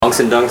Monks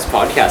and Dunks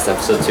podcast,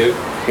 episode 2.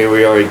 Here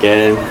we are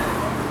again,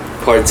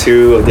 part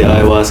 2 of the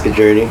ayahuasca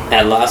journey.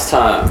 And last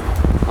time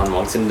on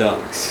Monks and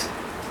Dunks.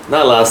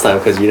 Not last time,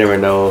 because you never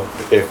know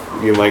if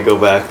you might go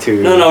back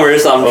to... No, I'm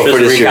just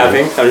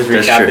recapping. I'm just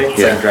That's recapping. true, It's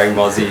yeah. like Dragon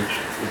Ball Z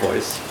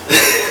voice.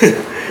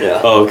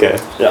 Yeah. Oh, okay.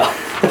 Yeah.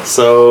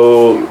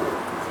 So,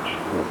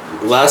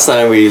 last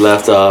time we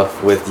left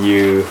off with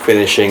you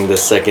finishing the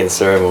second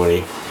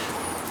ceremony.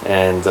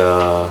 And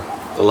a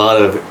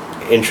lot of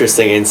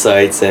interesting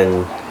insights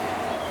and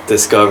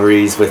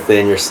discoveries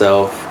within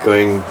yourself,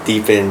 going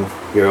deep in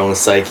your own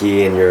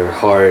psyche and your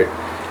heart.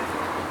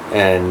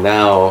 And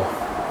now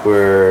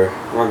we're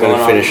going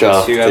to finish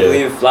off. I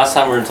believe last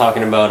time we were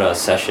talking about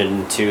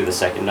session 2, the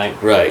second night.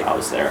 Right. I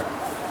was there.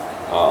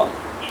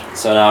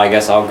 So now I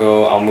guess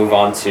I'll move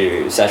on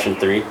to session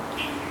 3.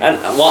 And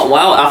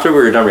while after we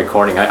were done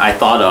recording, I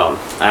thought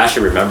I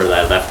actually remember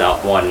that I left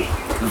out one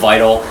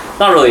vital,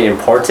 not really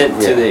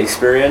important to the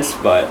experience,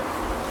 but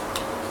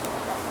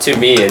to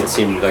me it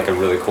seemed like a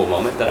really cool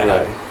moment that I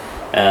had.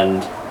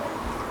 And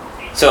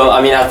so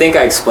I mean, I think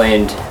I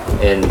explained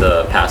in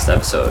the past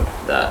episode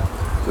that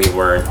we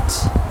weren't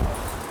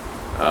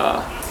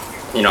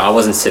I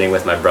wasn't sitting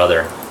with my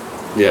brother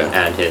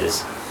and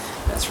his,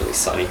 that's really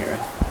sunny here.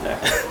 Yeah.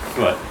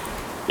 But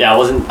yeah, I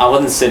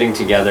wasn't sitting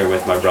together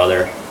with my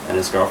brother and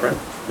his girlfriend.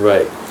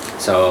 Right.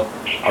 So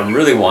I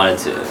really wanted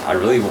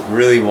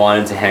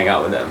to hang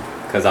out with them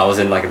because I was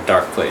in like a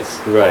dark place.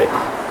 Right.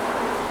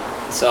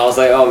 So I was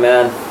like, oh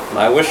man,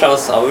 I wish I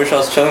was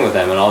chilling with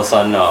them, and all of a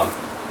sudden, I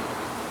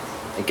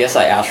guess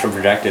I astral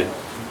projected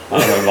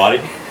out of my body.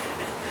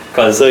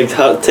 Cause So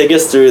take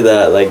us through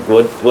that. Like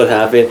what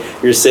happened?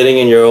 You're sitting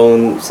in your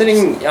own.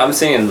 I'm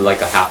sitting in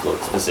like a half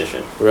lotus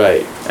position.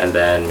 Right. And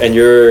then. And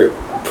you're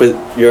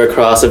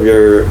across of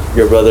your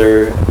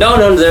brother.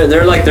 No,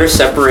 they're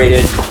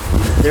separated.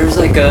 There's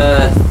like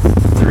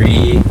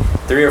three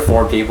or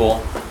four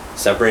people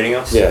separating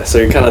us. Yeah, so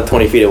you're kind of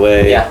 20 feet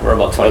away. Yeah, we're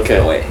about 20 feet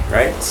away,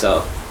 right?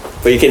 So.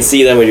 But you can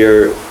see them with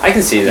your. I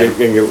can see them.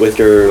 With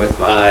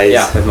my eyes.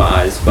 Yeah, with my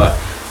eyes. But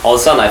all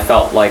of a sudden, I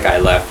felt like I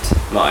left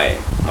my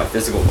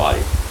physical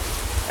body,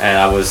 and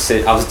I was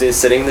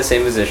sitting in the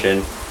same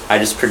position. I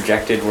just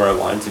projected where I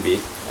wanted to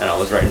be, and I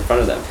was right in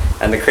front of them.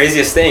 And the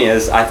craziest thing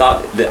is, I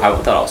thought I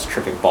was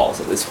tripping balls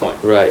at this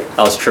point. Right.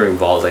 I was tripping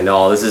balls. Like,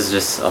 no, this is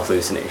just a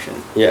hallucination.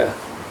 Yeah.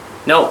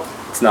 No,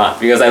 it's not,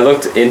 because I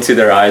looked into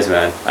their eyes,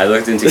 man. I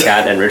looked into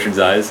Kat and Richard's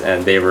eyes,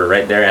 and they were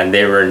right there, and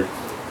they were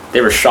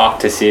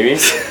shocked to see me.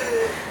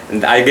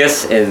 And I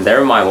guess in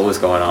their mind, what was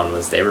going on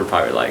was they were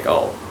probably like,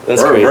 "Oh,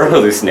 we're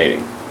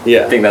hallucinating."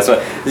 Yeah. I think that's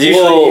what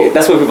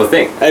that's what people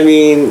think. I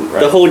mean,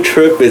 the whole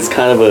trip is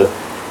kind of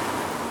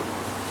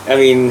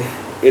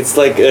it's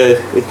like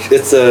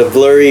it's a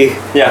blurry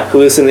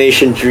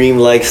hallucination,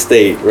 dream-like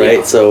state, right?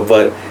 Yeah. So,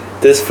 but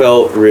this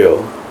felt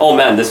real. Oh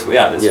man, this felt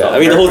I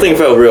mean, the whole thing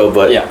felt real,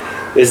 but yeah.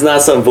 It's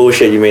not some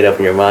bullshit you made up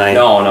in your mind.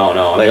 No.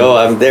 Like,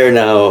 I'm there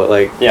now.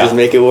 Like, just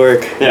make it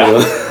work. Yeah. You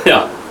know?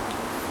 Yeah.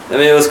 I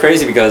mean, it was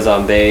crazy because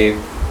so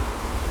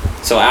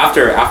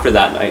after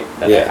that night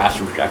that I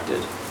astral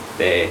projected,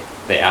 they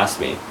asked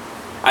me.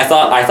 I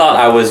thought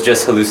I was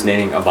just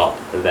hallucinating about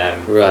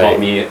them, about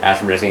me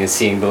astral projecting and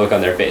seeing the look on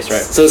their face, right?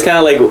 So it's kind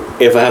of like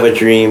if I have a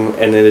dream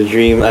and in a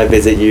dream I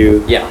visit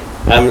you. Yeah.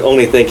 I'm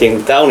only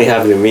thinking that only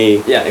happened to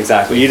me. Yeah,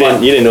 exactly. You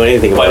didn't know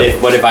anything about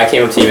it. But if I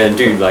came up to you and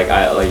dude, like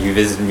you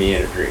visited me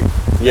in a dream.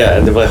 Yeah,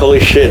 and they're like, holy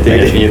shit, dude.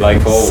 I'd be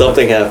like, oh,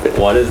 something happened.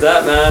 What is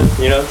that, man?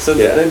 You know. So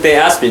they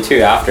asked me too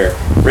after.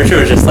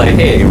 Richard was just like,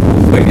 hey,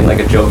 real quick, in like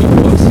a joking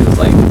voice. He was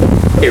like,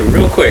 hey,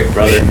 real quick,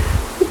 brother,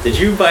 did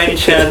you by any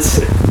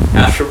chance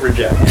astral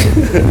project?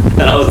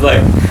 And I was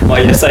like, well,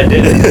 yes, I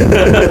did.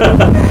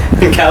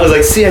 And Kat was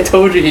like, see, I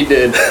told you he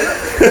did.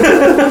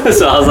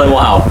 So I was like,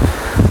 wow,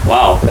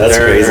 that's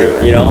crazy,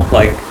 man. You know,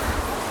 like,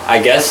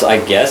 I guess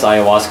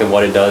ayahuasca,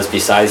 what it does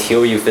besides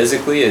heal you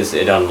physically is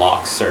it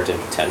unlocks certain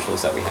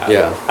potentials that we have.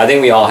 Yeah. I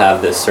think we all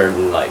have this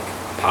certain like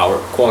power,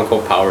 quote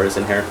unquote powers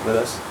inherent with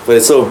us. But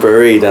it's so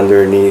buried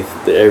underneath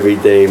the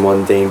everyday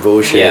mundane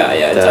bullshit. Yeah.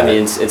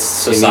 It's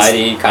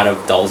society kind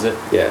of dulls it.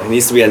 Yeah, it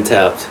needs to be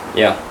untapped.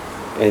 Yeah.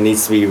 And it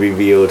needs to be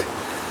revealed.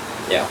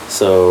 Yeah.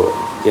 So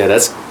yeah,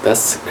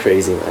 that's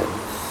crazy, man.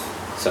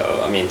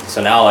 So I mean,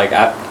 so now like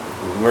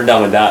we're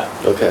done with that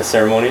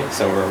ceremony.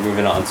 So we're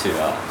moving on to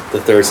the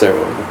third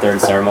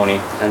ceremony.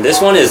 And this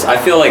one is, I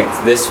feel like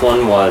this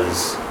one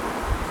was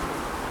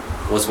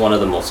one of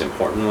the most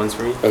important ones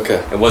for me.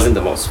 Okay. It wasn't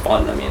the most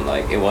fun. I mean,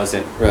 like, it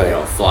wasn't,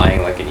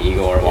 flying like an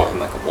eagle or walking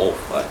like a wolf,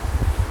 but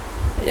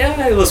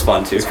yeah, it was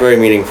fun too. It's very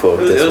meaningful.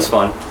 It was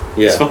fun.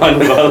 Yeah. It was fun,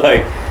 but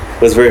like...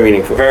 It was very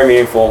meaningful. Very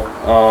meaningful.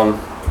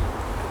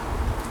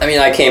 I mean,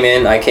 I came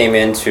in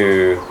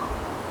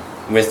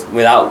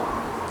without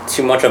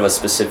too much of a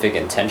specific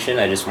intention.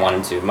 I just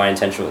wanted to, my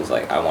intention was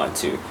like, I wanted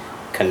to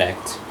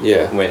connect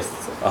with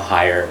a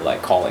higher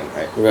like calling,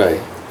 right? Right.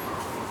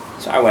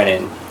 So I went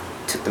in,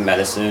 took the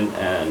medicine,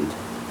 and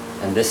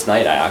this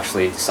night I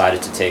actually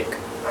decided to take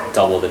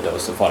double the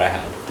dose of what I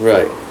had.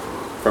 Right.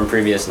 From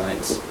previous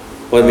nights.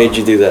 What made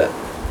you do that?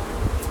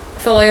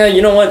 felt like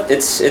you know what,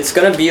 it's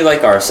gonna be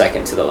like our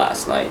second to the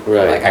last night.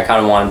 Right. Like I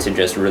kind of wanted to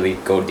just really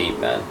go deep,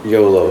 man.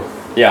 YOLO.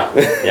 Yeah,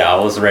 yeah. I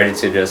was ready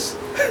to just.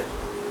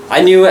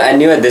 I knew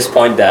at this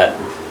point that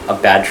a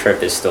bad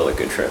trip is still a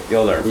good trip.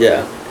 You'll learn.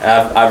 Yeah.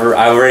 I've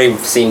already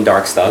seen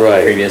dark stuff Right.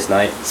 the previous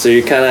night. So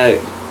you kind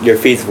of, your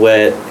feet's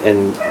wet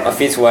and My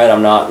feet's wet.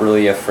 I'm not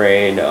really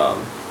afraid of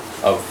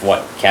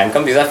what can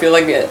come because I feel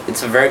like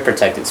it's a very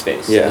protected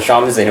space. Yeah. The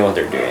shamans, they know what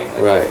they're doing.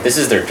 Like, Right. This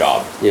is their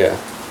job. yeah.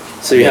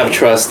 So you Yeah. have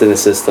trust in the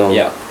system.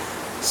 Yeah.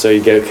 So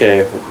you get,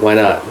 okay, why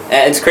not?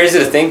 And it's crazy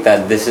to think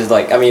that this is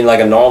like, I mean,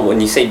 like a normal,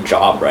 when you say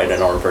job, right, a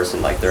normal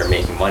person, like they're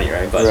making money,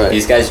 right? But Right.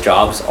 these guys'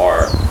 jobs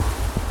are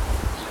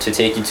to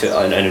take you to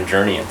on a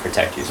journey and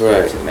protect you Right.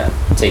 spiritually, man.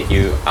 Take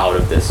you out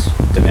of this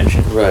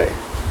dimension. Right.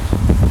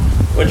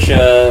 Which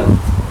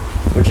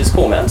is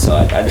cool, man. So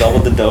I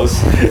doubled the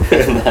dose.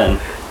 And then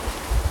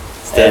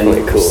It's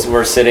definitely cool.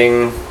 we're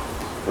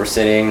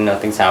sitting,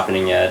 nothing's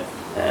happening yet.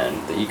 And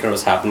the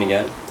Icaros happened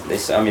again.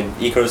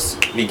 Icaros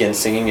began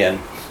singing again.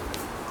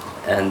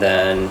 And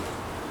then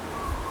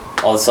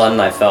all of a sudden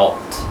I felt,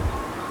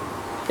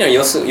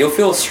 you'll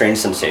feel strange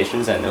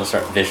sensations and you'll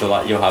start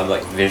you'll have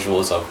like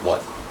visuals of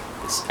what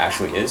this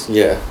actually is.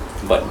 Yeah.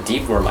 But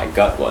deep where my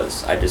gut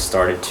was, I just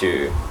started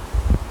to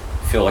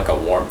feel like a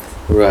warmth.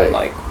 Right.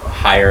 Like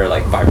higher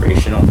like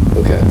vibrational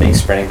Okay. thing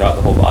spreading throughout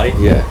the whole body.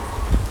 Yeah.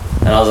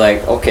 And I was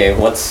like, okay,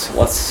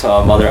 what's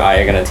Mother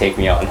Aya gonna take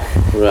me on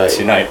Right.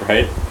 tonight,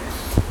 right?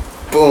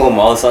 Boom!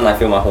 All of a sudden, I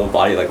feel my whole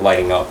body like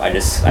lighting up. I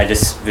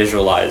just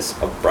visualize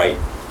a bright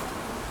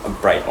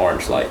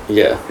orange light,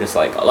 Yeah. just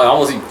like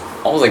almost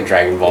like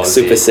Dragon Ball Like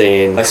Z. Super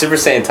Saiyan. Like Super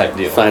Saiyan type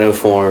deal. Final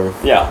form.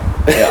 Yeah,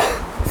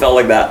 felt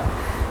like that,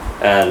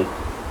 and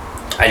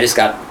I just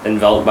got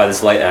enveloped by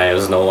this light, and I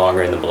was no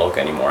longer in the bloke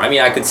anymore. I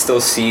mean, I could still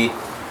see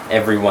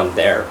everyone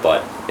there,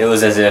 but it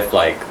was as if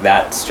like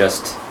that's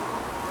just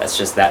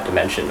that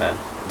dimension, man.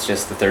 It's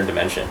just the third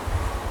dimension.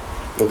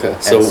 Okay.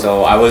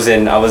 So I was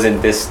in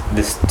this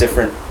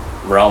different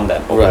realm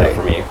that opened Right. up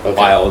for me Okay.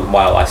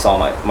 while I saw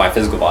my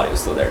physical body was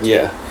still there. Too.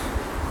 Yeah.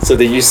 So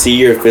did you see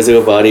your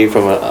physical body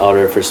from an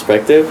outer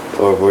perspective,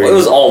 or were It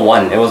was all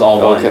one. It was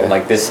all Okay. one.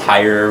 Like this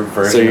higher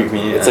version of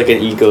me. It's like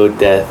an ego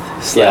death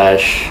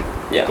slash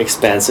Yeah.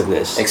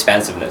 expansiveness.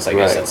 Expansiveness. I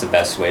guess Right. that's the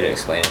best way to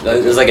explain it.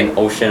 It was like an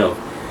oceanic.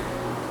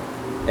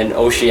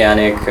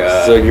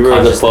 So you were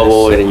in the consciousness.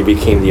 bubble and then you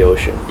became the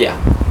ocean. Yeah.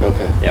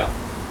 Okay. Yeah.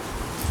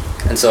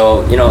 And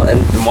so, and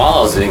while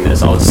I was doing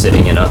this, I was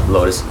sitting in a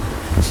lotus.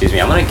 Excuse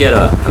me. I'm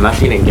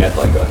actually gonna get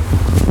like a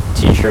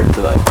t-shirt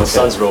to like. The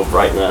sun's real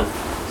bright, man.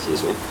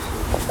 Excuse me.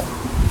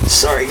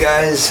 Sorry,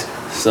 guys.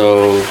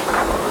 So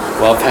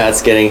while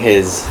Pat's getting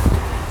his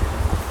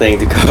thing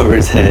to cover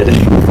his head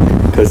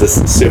because it's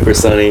super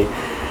sunny,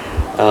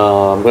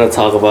 I'm gonna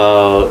talk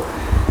about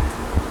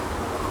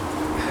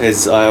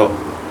his.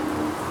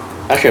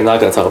 Actually, I'm not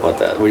gonna talk about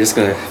that. We're just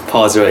gonna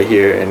pause right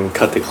here and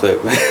cut the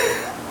clip.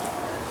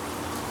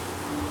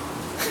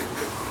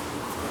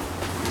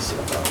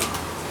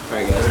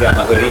 Alright guys, got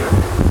my hoodie.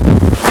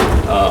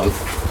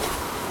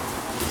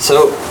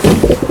 So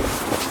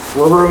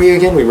where were we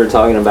again? We were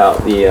talking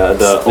about the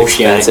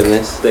oceanic,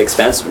 expansiveness. the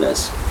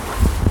expansiveness,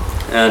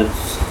 and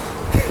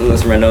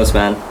those are my notes,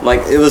 man.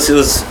 Like it was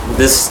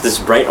this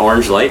bright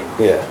orange light.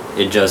 Yeah.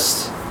 It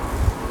just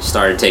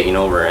started taking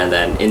over, and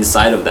then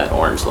inside of that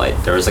orange light,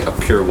 there was like a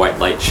pure white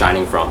light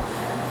shining from.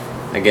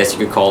 I guess you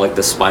could call like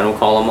the spinal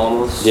column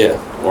almost. Yeah.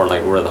 Or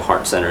like where the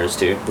heart center is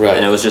too. Right.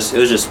 And it was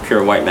just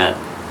pure white, man.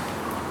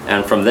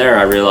 And from there,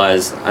 I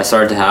realized I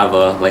started to have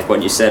like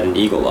what you said, an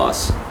ego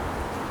loss.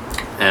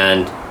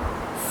 And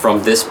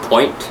from this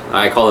point,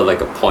 I call it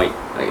like a point,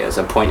 I guess,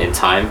 a point in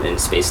time, in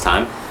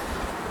space-time.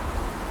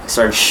 I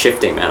started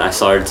shifting, man. I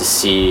started to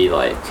see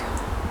like,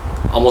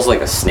 almost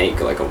like a snake,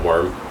 like a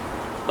worm.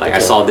 Like I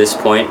Okay. saw this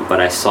point, but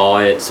I saw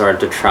it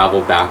started to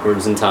travel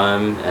backwards in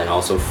time and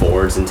also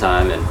forwards in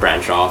time and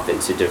branch off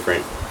into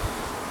different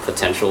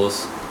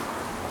potentials,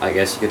 I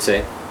guess you could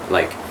say.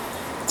 Like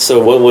So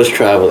what was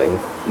traveling?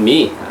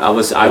 me, I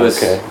was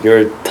Okay.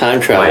 You're time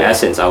my traveling.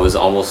 essence. I was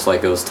almost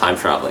like it was time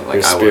traveling. Like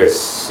Your I spirit.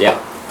 was, yeah.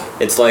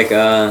 It's like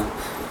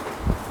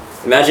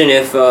imagine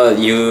if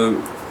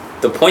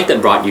the point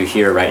that brought you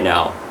here right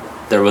now,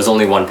 there was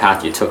only one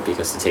path you took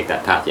because to take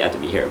that path you had to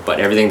be here. But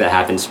everything that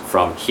happens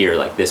from here,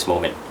 like this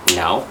moment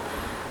now,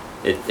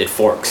 it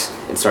forks.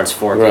 It starts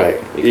forking.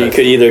 Right. You because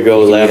could either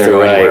go you can left either or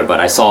go anywhere, right. But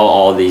I saw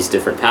all these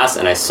different paths,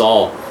 and I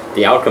saw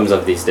the outcomes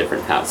of these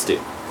different paths too.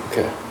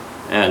 Okay.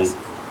 And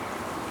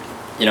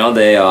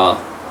they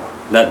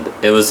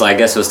that it was, I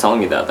guess it was telling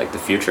me that like the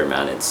future,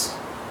 man, it's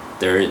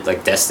there,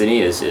 like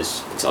destiny is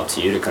it's up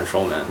to you to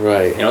control, man.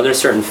 Right. There's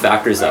certain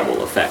factors that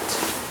will affect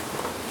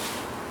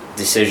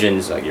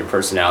decisions, like your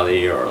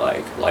personality or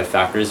like life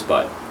factors,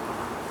 but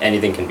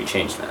anything can be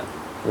changed, man.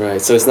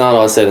 Right. So it's not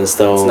all set in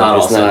stone. It's not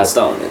all set in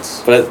stone.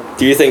 It's But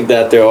do you think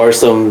that there are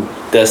some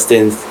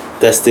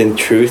destined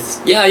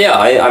truths? yeah.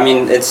 I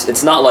mean,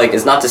 it's not like,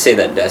 it's not to say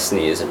that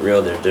destiny isn't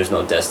real. There's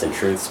no destined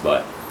truths,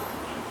 but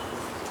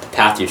the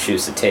path you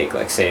choose to take,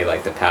 like say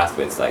like the path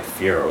with like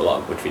fear or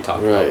love, which we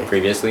talked Right. about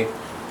previously,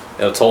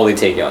 it'll totally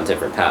take you on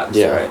different paths,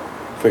 Yeah. right?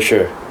 For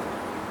sure.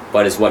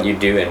 But it's what you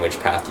do and which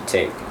path you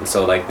take. And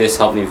so like this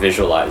helped me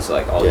visualize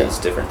like all Yeah. these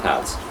different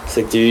paths. It's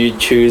like, do you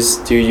use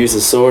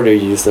the sword or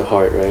use the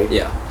heart, right?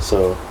 Yeah.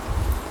 So,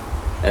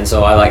 And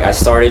so I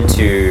started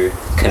to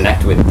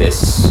connect with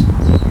this.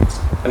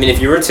 I mean,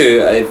 if you were to,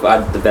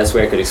 the best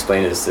way I could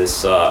explain it is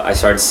this: I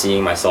started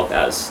seeing myself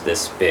as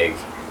this big,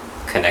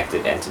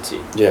 connected entity,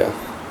 yeah.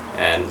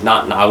 and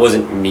not I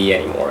wasn't me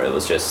anymore. It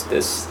was just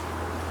this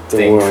The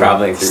thing worm,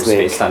 traveling through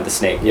snake. space time. The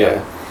snake. Yeah.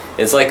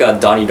 It's like a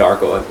Donnie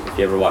Darko. If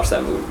you ever watched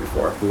that movie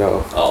before.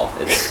 No. Oh,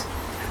 it's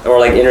or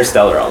like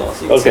Interstellar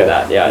almost. You can say Okay.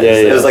 that. Yeah.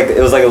 Yeah, It was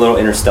like a little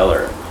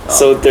Interstellar.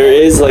 So there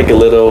is like a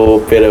little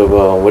bit of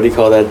what do you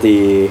call that?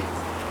 The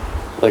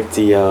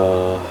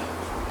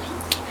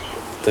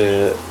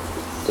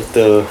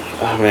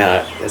oh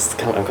man,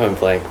 I'm coming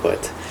blank,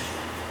 but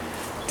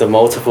the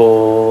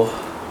multiple,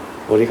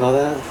 what do you call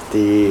that?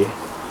 The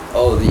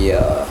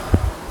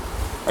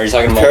Are you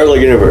talking about parallel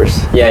universe.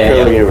 Yeah,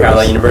 Parallel universe.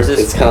 Parallel universes?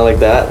 It's kind of like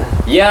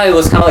that. Yeah, it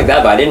was kind of like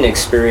that, but I didn't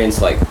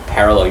experience like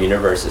parallel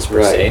universes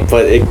per se.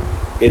 But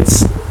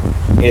it's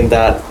in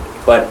that.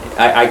 But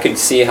I could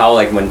see how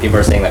like when people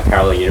are saying like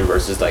parallel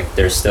universes, like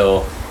there's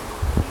still,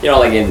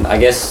 like I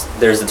guess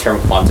there's the term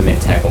quantum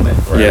entanglement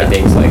where Yeah.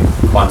 everything's like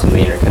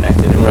quantumly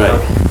interconnected. And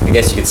Right. I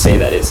guess you could say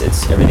that it's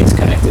everything's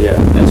connected. Yeah.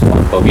 That's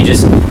one. But we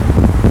just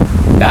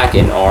back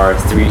in our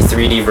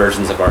 3D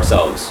versions of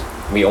ourselves,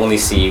 we only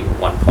see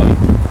one point.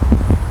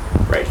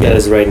 Right here. That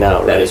is right now.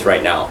 Right? That is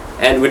right now,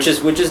 and which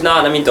is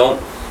not. I mean,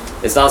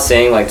 it's not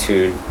saying like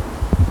to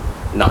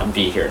not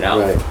be here now,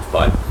 Right.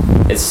 but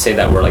it's to say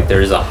that we're like there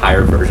is a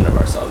higher version of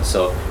ourselves.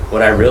 So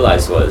what I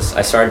realized was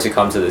I started to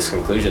come to this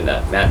conclusion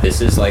that man,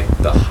 this is like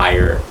the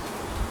higher.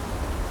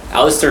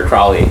 Aleister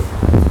Crowley,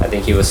 I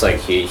think he was like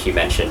he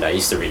mentioned. I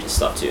used to read his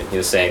stuff too. He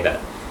was saying that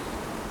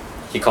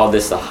he called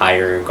this the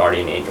higher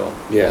guardian angel.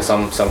 Yeah.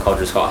 Some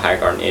cultures call it higher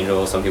guardian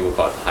angel. Some people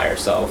call it the higher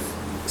self.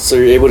 So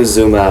you're able to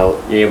zoom out.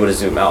 You're able to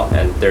zoom out,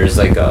 and there's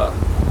like a,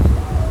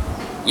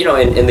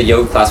 in the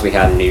yoga class we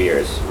had in New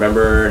Year's,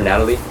 remember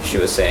Natalie? She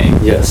was saying,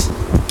 Yes.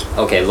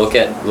 okay, look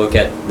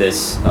at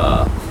this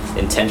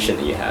intention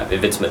that you have.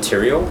 If it's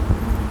material,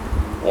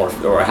 or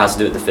it has to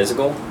do with the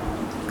physical,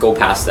 go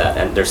past that,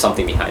 and there's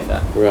something behind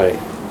that. Right.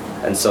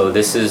 And so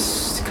this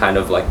is kind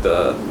of like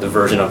the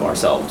version of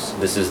ourselves.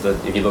 This is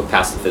if you look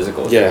past the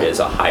physical, Yeah. there is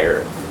a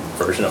higher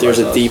version of There's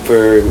ourselves. a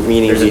deeper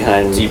meaning There's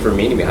behind. a deeper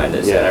meaning behind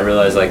this. Yeah. And I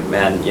realized like,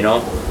 man,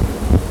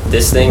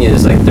 this thing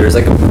is like there's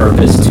like a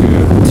purpose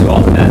to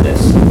all the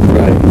madness.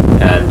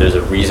 Right. And there's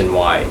a reason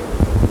why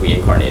we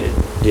incarnated.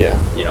 Yeah.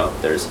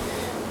 There's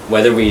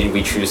whether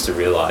we choose to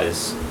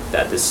realize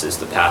that this is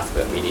the path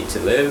that we need to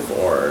live,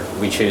 or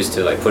we choose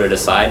to like put it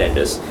aside and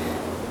just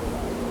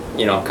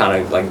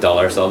kind of like dull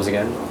ourselves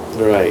again.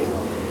 Right.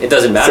 It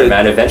doesn't matter, So-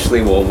 man.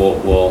 Eventually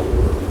we'll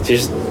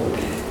Just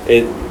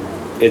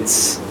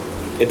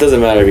it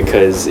doesn't matter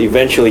because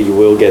eventually you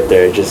will get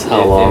there. Just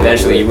how long?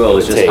 eventually you will.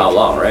 It's it'll just take. how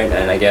long, right?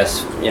 And I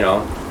guess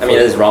I mean,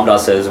 as Ram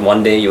Dass says,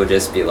 one day you'll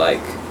just be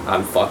like,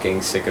 I'm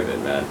fucking sick of it,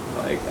 man.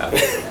 Like,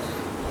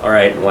 all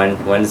right, when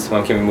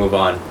can we move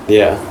on?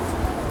 Yeah.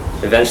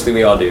 Eventually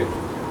we all do,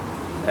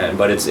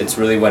 but it's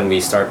really when we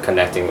start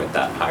connecting with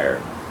that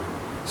higher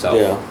self.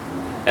 Yeah.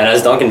 And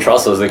as Duncan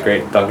Trussell, the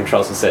great Duncan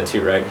Trussell said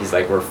too, right? He's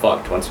like, we're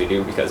fucked once we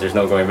do because there's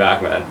no going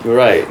back, man.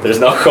 Right. There's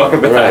no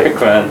going back, Right.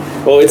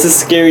 man. Well, it's a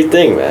scary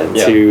thing, man.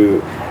 Yeah.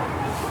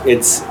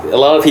 It's a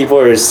lot of people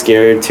are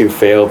scared to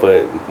fail,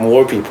 but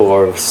more people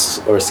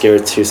are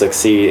scared to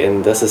succeed,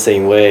 and that's the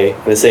same way.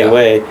 In the same Yeah.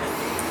 way,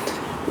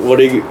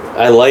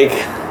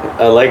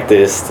 I like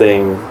this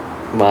thing,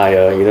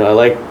 Maya. I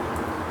like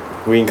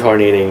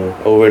reincarnating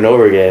over and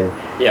over again.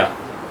 Yeah.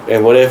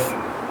 And what if,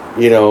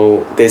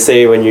 they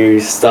say when you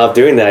stop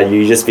doing that,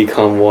 you just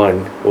become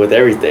one with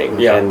everything.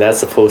 Yeah. And that's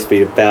supposed to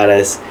be the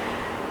baddest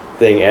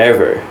thing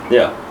ever,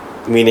 Yeah.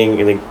 meaning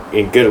in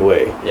a good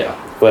way. Yeah.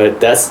 But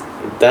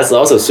that's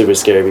also super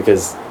scary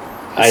because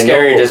It's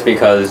scary just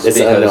because it's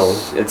unknown.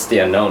 it's the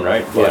unknown,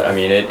 right? But Yeah. I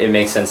mean, it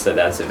makes sense that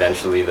that's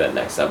eventually the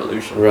next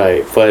evolution.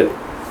 Right, but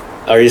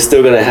are you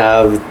still gonna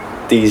have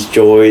these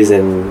joys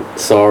and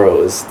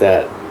sorrows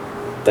that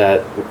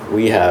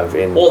we have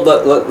in? Well,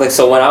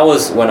 so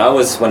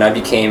when I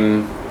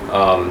became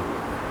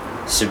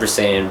Super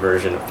Saiyan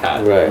version of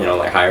Pat, Right.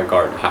 like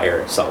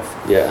higher self.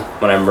 Yeah.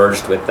 When I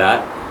merged with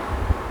that,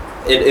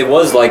 it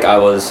was like I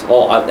was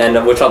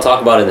and which I'll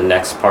talk about in the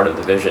next part of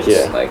the visions.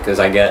 Yeah. Like because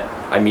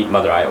I meet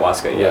Mother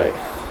Ayahuasca. Yeah. Right.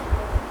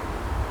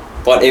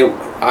 But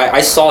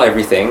I saw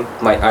everything.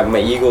 My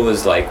ego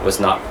was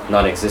not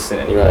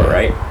non-existent anymore,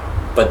 Right. right?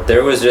 But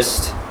there was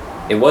just,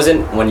 it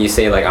wasn't when you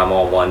say like I'm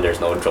all one. There's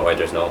no joy.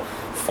 There's no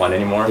fun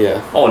anymore.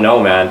 Yeah. Oh no,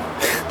 man.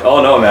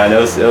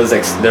 There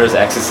was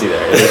ecstasy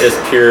there. It was just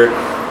pure.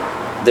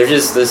 There's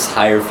just this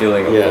higher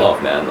feeling of Yeah.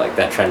 love, man. Like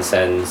that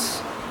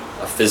transcends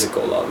a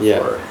physical love. Yeah.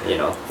 Or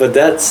But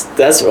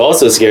that's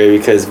also scary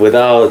because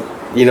without,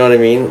 you know what I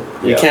mean?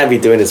 You Yeah. can't be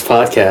doing this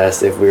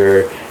podcast if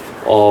we're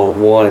all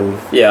one.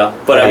 Yeah,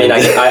 but I mean,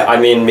 And- I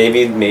mean,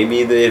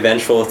 maybe the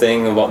eventual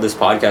thing about this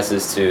podcast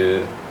is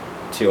to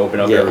to open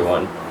up Yeah.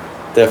 everyone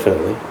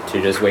Definitely.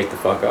 to just wake the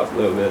fuck up a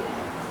little bit,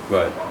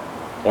 but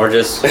or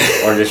just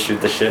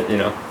shoot the shit, you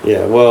know.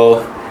 Yeah.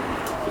 Well,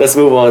 let's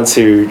move on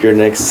to your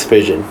next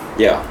vision.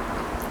 Yeah.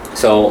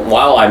 So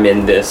while I'm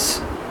in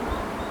this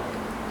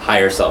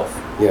higher self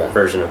Yeah.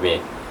 version of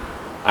me,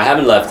 I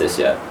haven't left this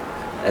yet,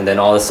 and then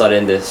all of a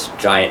sudden this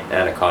giant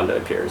anaconda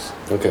appears,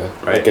 Okay.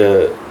 Right.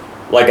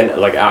 Like a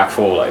like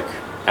actual like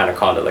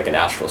anaconda, like an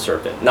astral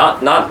serpent,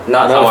 not not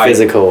how a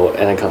physical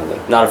anaconda.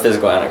 not a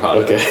physical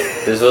anaconda. Okay.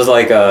 This was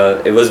like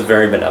it was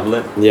very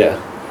benevolent. Yeah.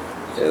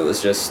 It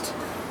was just,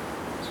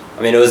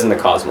 I mean, it was in the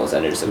cosmos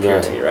and it just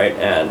appeared to me, right?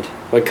 And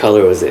What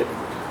color was it?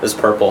 it was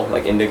purple,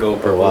 like indigo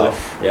purplish.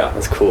 Yeah.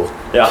 That's cool.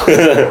 Yeah.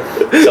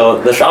 So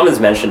the shamans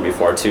mentioned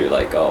before too,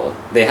 like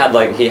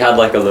he had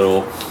like a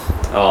little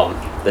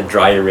the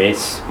dry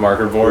erase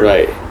marker board.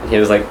 Right. And he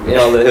was like, you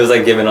know, he was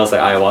like giving us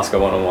like ayahuasca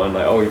 101,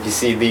 like, oh, if you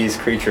see these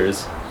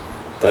creatures,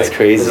 That's like,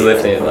 crazy. this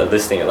is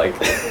listing it like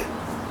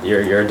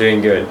you're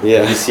doing good.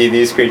 Yeah. If you see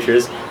these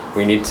creatures,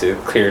 we need to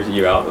clear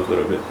you out a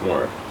little bit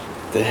more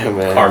Damn,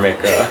 man. karmic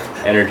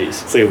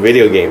energies. It's like a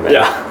video game, man.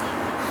 Yeah.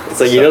 It's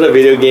like, you know the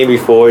video game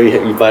before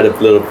you buy the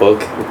little book,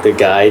 the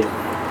guide,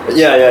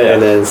 Yeah.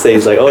 and then it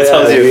says like, oh It yeah,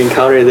 tells if you. you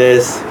encounter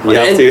this, you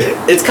have And to.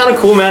 It's kind of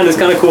cool, man. It's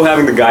kind of cool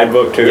having the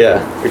guidebook too. Yeah,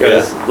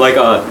 Because like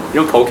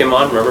you know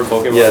Pokemon. Remember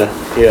Pokemon?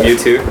 Yeah.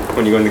 Mewtwo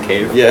when you go in the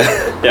cave. Yeah.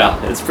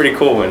 Yeah, it's pretty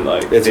cool when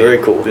like It's very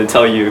cool. They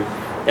tell you,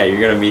 yeah,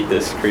 you're gonna meet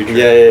this creature.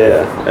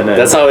 Yeah. And then-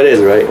 That's how it is,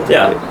 right?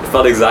 Yeah, it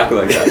felt exactly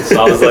like that.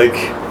 So I was like,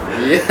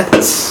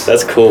 yes.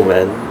 That's cool,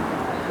 man.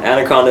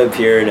 Anaconda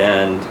appeared,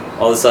 and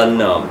all of a sudden,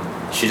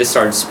 she just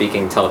started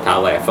speaking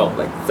telepathically. I felt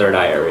like third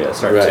eye area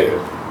start Right.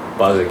 to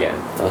buzz again.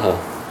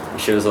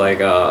 She was like,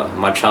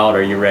 "My child,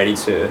 are you ready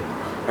to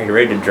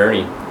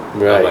journey?"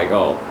 Right. I'm like,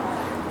 "Oh."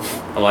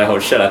 I'm like, "Oh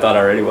shit! I thought I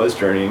already was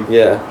journeying."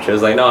 Yeah. She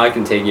was like, "No, I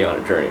can take you on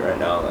a journey right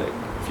now, like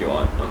if you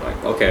want." I'm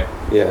like, "Okay."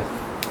 Yeah.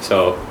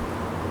 So,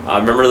 I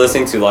remember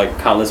listening to like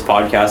countless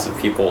podcasts of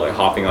people like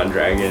hopping on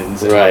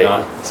dragons and Right.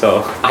 whatnot.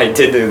 So I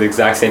did do the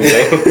exact same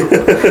thing.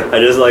 I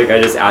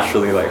just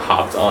actually like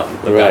hopped on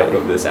the back Right.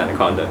 of this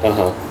anaconda,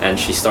 and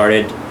she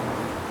started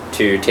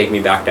to take me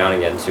back down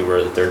again to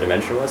where the third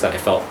dimension was, and I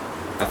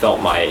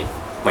felt my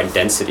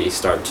density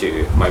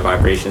my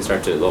vibration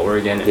start to lower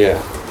again. Yeah.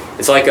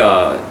 It's like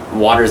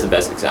water is the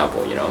best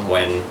example. You know,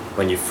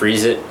 when you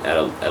freeze it at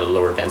a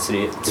lower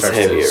density, it starts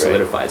heavier, to right?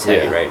 solidify. It's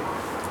heavy, Yeah. right?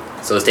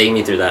 So it's taking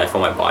me through that. I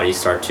felt my body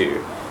start to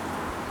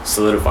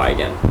solidify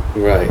again,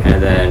 Right.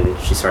 and then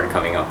she started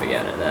coming up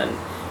again, and then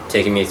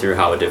taking me through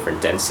how a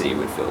different density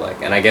would feel like.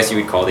 And I guess you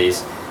would call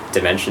these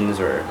dimensions,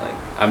 or like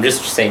I'm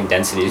just saying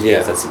densities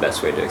because Yeah. that's the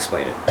best way to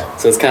explain it.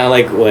 So it's kind of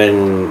like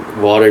when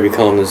water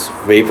becomes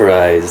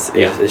vaporized.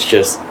 Yeah.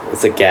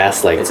 It's a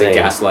gas-like It's thing. a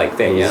gas-like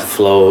thing, You yeah. just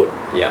float,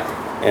 Yeah,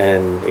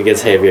 and it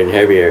gets heavier and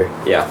heavier.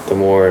 yeah. The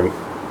lower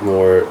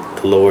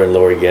and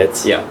lower it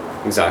gets. Yeah,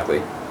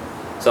 exactly.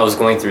 So I was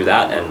going through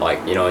that, and like,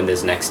 you know, in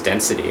this next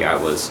density,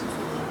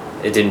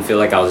 it didn't feel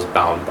like I was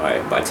bound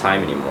by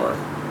time anymore.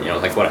 You know,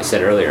 like what I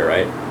said earlier,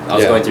 right? I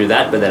was Yeah. going through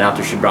that, but then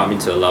after she brought me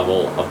to a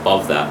level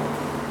above that,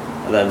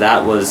 then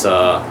that was,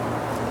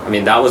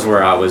 that was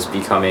where I was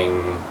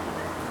becoming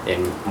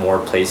in more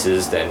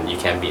places than you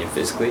can be in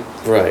physically.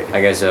 Right. I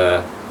guess,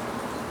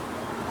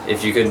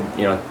 if you could,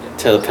 you know,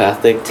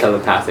 Telepathic.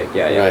 telepathic,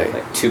 yeah, Right.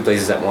 like two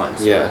places at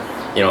once. Yeah. or,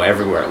 you know,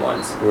 everywhere at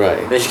once.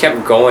 Right. Then she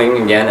kept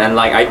going again, and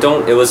like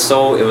it was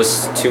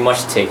too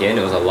much to take in.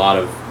 It was a lot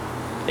of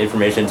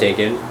information to take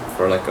in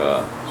for like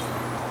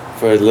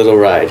For a little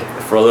ride.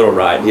 for a little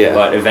ride. Yeah.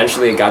 But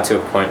eventually it got to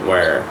a point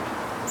where,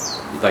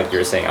 like you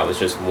were saying, I was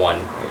just one.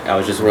 I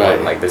was just Right.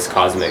 one, like this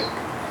cosmic.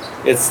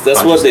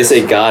 That's what they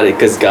say. God,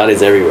 because God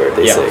is everywhere.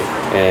 They Yeah. say,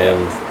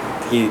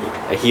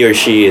 and he or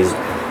she is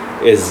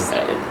It's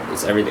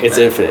everything. it's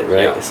man. infinite,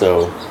 right? Yeah.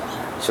 So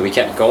we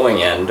kept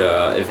going, and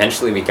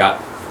eventually we got.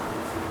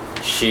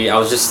 I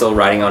was just still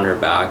riding on her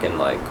back and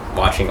like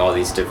watching all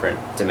these different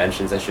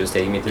dimensions that she was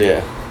taking me through.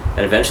 yeah.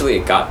 And eventually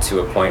it got to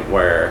a point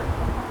where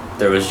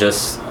there was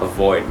just a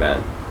void,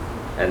 man.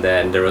 And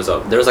then there was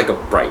like a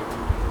bright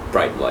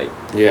light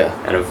Yeah.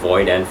 and a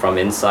void, and from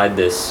inside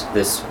this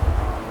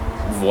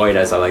void,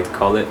 as I like to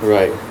call it,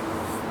 Right.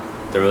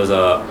 there was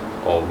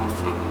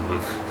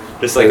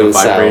just like There a was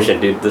sound. vibration,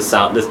 dude. The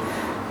sound, this,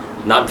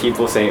 not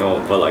people saying oh,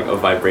 but like a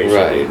vibration,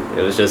 Right. dude.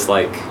 It was just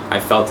like I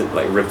felt it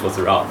like ripple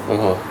throughout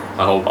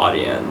my whole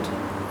body, and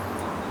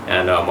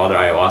Mother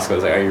Ayahuasca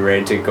was like, "Are you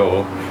ready to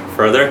go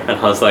further?" And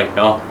I was like,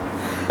 "No."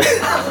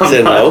 You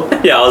said no?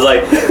 Yeah, I was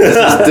like,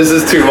 this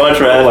is too much,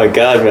 man. Oh my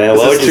God, man!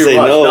 Why This would is you too say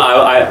much. no?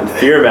 I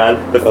fear,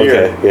 man. The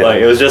fear. Okay, yeah.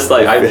 Like it was just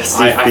like I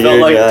see felt fear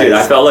in like, your dude, I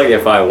eyes. felt like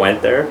if I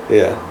went there,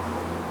 Yeah.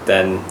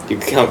 then You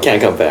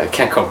can't come back. I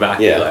can't come back.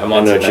 Yeah, Like, I'm I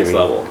on know to the what you next mean.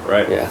 level,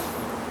 right? Yeah.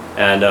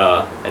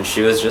 And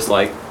she was just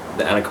like,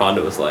 the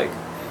anaconda was like,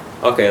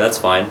 okay, that's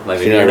fine.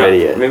 Like You're not ready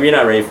yet. Maybe you're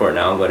not ready for it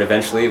now, but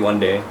eventually one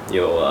day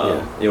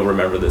you'll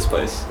remember this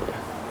place.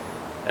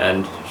 Yeah.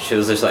 And she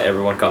was just like,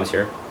 everyone comes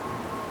here.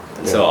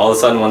 And Yeah. so all of a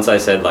sudden, once I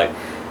said like,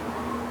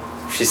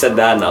 she said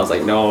that, and I was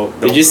like, no.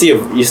 Did you see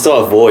you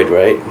saw a void,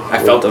 right?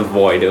 I felt a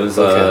void. It was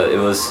Okay. it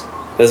was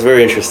That's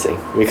very interesting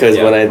because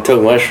Yeah. when I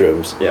took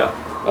mushrooms, yeah.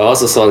 I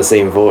also saw the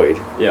same void.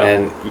 Yeah.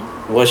 And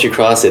once you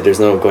cross it, there's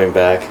no going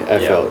back. I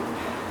Yeah. felt,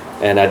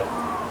 and I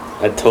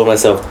told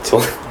myself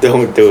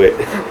don't do it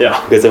Yeah.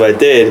 because if I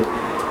did,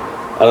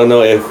 I don't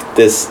know if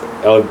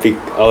I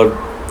would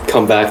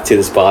come back to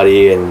this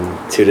body and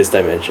to this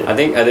dimension. I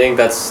think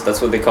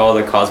that's what they call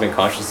the cosmic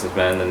consciousness,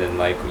 man. And then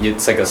like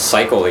it's like a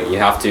cycle. Like you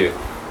have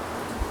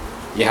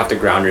to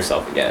ground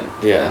yourself again.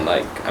 Yeah. And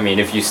like I mean,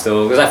 if you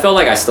still, because I felt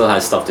like I still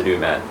had stuff to do,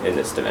 man, in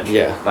this dimension.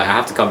 Yeah. Like I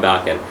have to come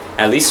back and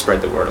at least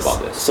spread the word about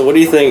this. So what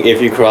do you think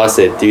if you cross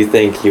it? Do you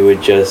think you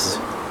would just?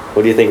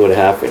 What do you think would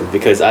happen?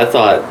 Because I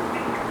thought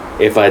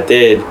if I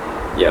did,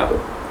 Yeah.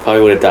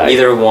 probably would have died.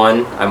 Either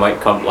one, I might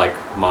come, like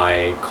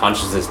my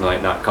consciousness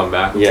might not come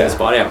back into Yeah. this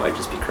body. I might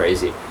just be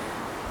crazy.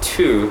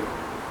 Two,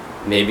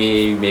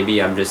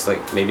 maybe I'm just like,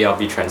 maybe I'll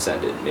be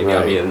transcended. Maybe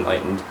I'll be Right.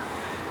 enlightened.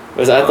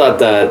 Because I thought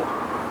that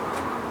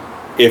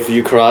if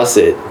you cross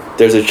it,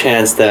 there's a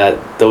chance that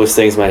those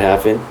things might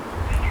happen.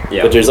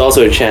 Yeah. But there's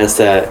also a chance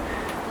that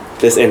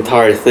this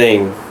entire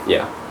thing,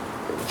 Yeah.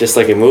 just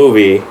like a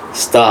movie, It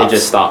stops.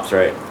 just stops,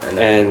 right? And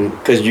then, And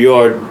because you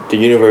are the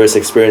universe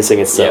experiencing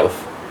itself.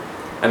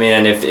 I mean,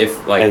 and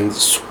if like And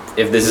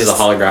if this is a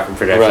just- holographic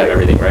projection right. of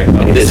everything, right?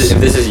 And If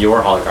this is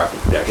your holographic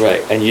projection,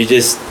 right, and you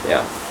just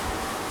Yeah.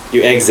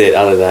 you exit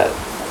out of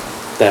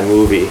that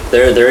movie.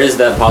 There is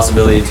that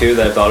possibility too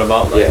that I thought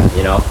about. Like, Yeah.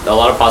 You know, a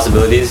lot of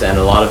possibilities and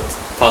a lot of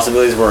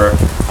possibilities where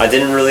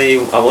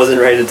I wasn't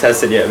ready to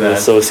test it yet, man.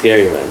 It's so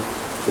scary, man.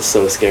 It's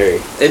so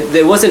scary.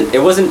 It wasn't.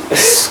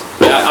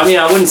 I mean,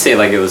 I wouldn't say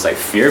like it was like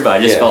fear, but I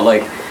just Yeah. felt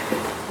like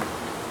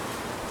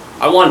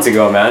I wanted to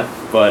go, man.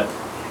 But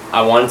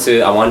I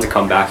wanted to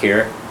come back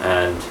here,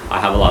 and I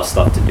have a lot of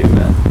stuff to do,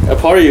 man. A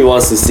part of you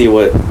wants to see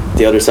what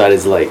the other side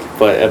is like,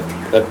 but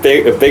a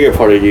bigger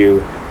part of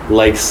you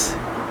likes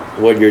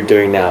what you're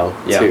doing now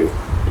Yeah. too.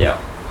 Yeah.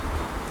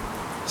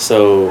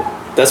 So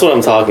that's what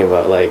I'm talking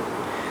about. Like,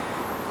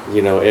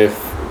 you know, if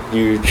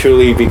you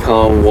truly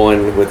become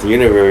one with the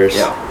universe,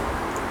 Yeah.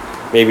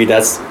 maybe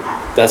that's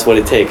what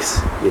it takes.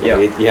 You know,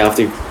 Yeah. you have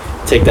to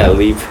take that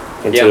leap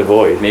into Yeah. the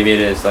void. Maybe it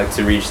is like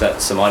to reach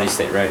that samadhi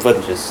state, right?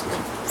 But- just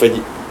But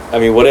I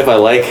mean, what if I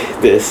like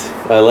this?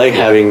 I like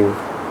Yeah. having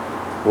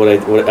what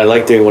I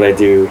like doing what I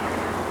do,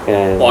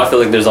 and well, I feel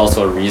like there's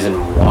also a reason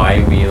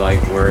why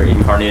we're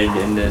incarnated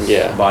in this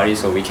Yeah. body,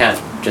 so we can't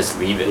just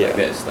leave it like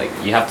Yeah. this. Like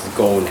you have to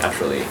go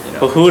naturally, you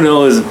but know. who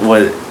knows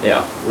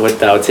Yeah. what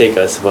that would take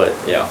us? But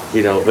Yeah.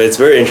 you know, but it's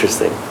very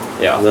interesting.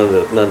 Yeah.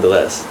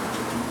 Nonetheless.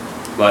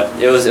 But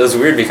it was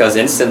weird because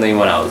instantly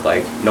when I was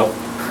like, nope,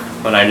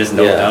 when I just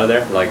noped Yeah. out of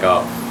there, like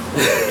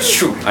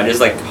shoot, I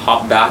just like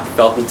hopped back,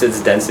 felt into its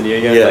density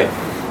again. Yeah. Like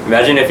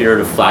imagine if you were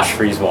to flash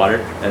freeze water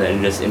and then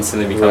it just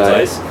instantly becomes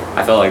Right. ice.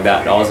 I felt like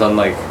that. All of a sudden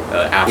like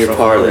astral You're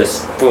form,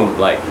 powerless. just boom,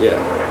 like Yeah.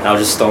 I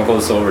was just stone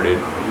cold sober, dude.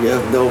 You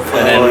have no power.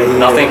 And then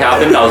nothing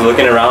happened. I was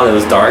looking around, it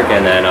was dark,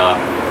 and then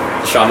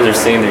the shamans are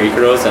singing their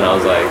Ikaros, and I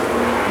was like,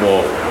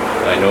 whoa,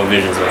 like no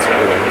visions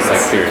whatsoever. It's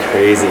like clear.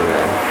 Crazy,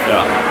 man.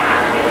 Yeah.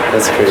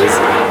 That's crazy.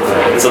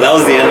 Yeah. So that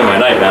was the end of my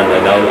night, man.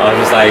 Like, I was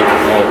just like,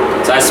 oh.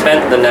 So I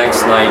spent the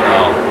next night,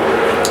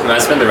 I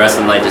spent the rest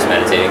of the night just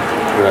meditating.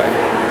 Right.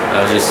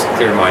 I was just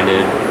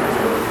clear-minded.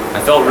 I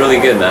felt really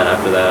good, man,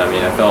 after that. I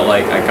mean, I felt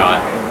like I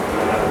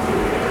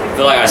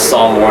feel like I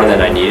saw more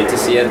than I needed to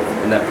see it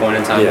in that point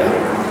in time. Yeah.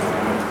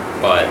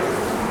 But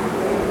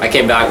I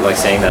came back like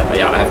saying that,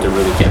 yeah, I have to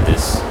really get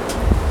this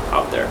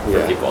out there for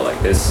Yeah. people.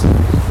 Like this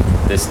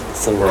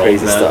Some world,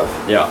 crazy man. stuff.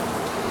 Yeah.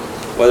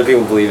 Whether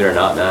people believe it or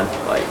not, man.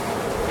 Like,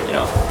 you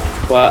know.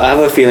 Well, I have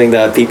a feeling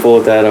that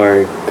people that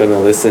are gonna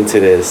listen to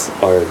this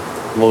are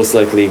most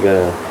likely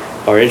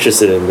are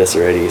interested in this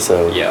already.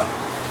 So Yeah.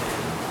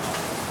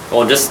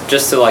 Well, just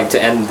to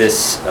end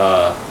this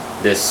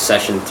this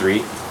session 3,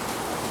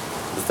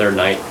 the third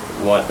night,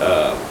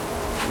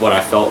 what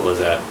I felt was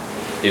that,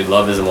 dude,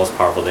 love is the most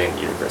powerful thing in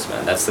the universe,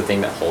 man. That's the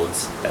thing that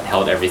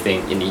held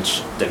everything in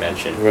each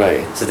dimension.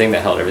 Right. It's the thing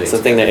that held everything. It's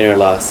the thing that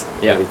interlocks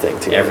Yeah, everything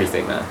together.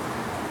 everything, man.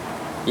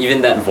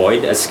 Even that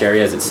void, as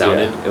scary as it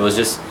sounded, Yeah. it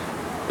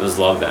was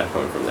love, man,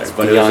 coming from there.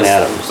 But beyond it was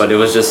just, atoms. But it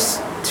was just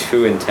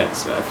too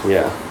intense, man.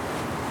 Yeah.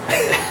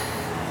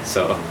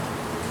 So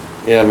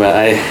Yeah,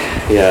 man.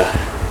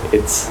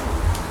 It's.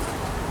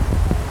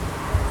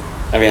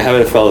 I mean, I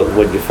haven't felt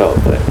what you felt,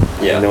 but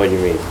Yeah. I know what you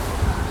mean.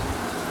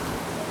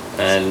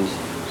 and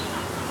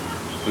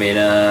I mean,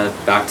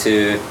 back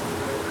to.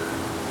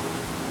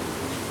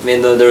 I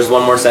mean, there was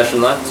one more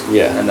session left.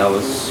 Yeah. And that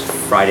was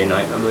Friday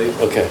night, I believe.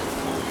 Okay.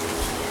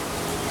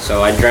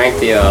 So I drank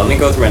the. Let me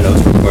go through my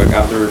notes real quick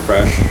after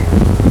refresh.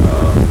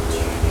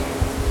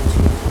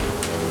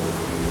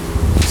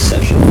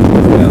 Session.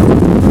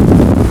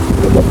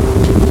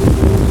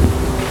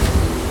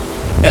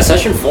 Yeah,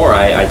 session 4.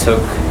 I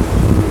took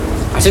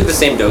the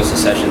same dose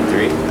as session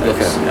 3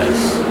 as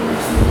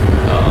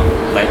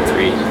night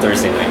 3,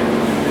 Thursday night.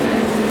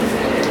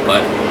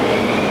 But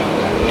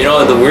you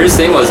know, the weirdest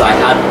thing was I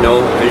had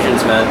no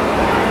visions, man.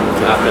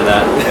 after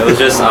that. It was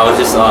just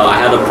I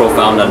had a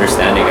profound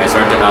understanding. I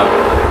started to have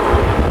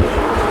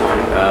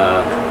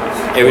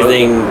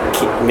Everything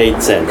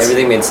made sense.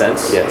 everything made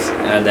sense. Yes.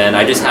 And then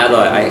I just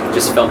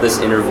felt this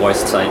inner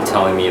voice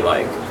telling me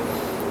like,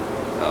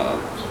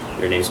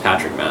 your name's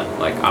Patrick, man.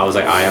 Like I was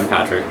like, I am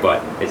Patrick,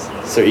 but it's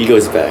So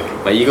ego's back.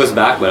 my ego's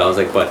back. But I was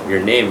like, but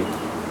your name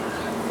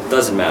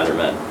doesn't matter,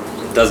 man.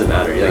 It doesn't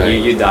matter. Like Right.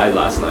 you died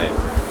last night,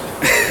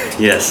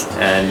 Yes.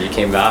 and you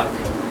came back,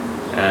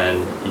 and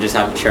you just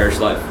have to cherish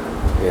life.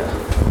 Yeah.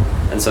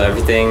 And so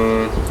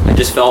everything, I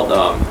just felt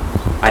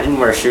I didn't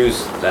wear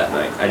shoes that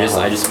night. I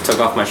just took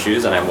off my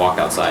shoes and I walked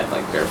outside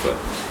like barefoot.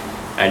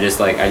 I just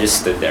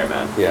stood there,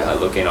 man. Yeah.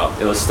 Looking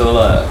up. It was still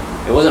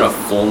it wasn't a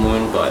full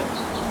moon, but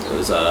it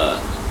was a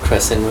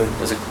Crescent moon.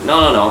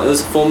 no. It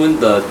was a full moon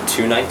the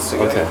 2 nights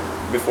ago. Okay.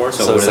 Before.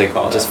 So, So what it's do they like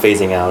call just that?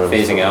 phasing out.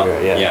 Phasing out.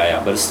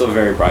 Yeah. But it's still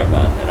very bright,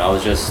 man. And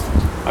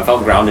I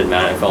felt grounded,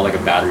 man. I felt like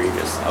a battery.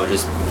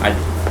 I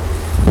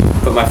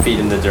put my feet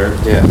in the dirt.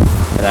 Yeah.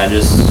 And I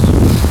just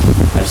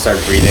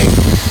started breathing.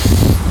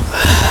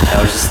 I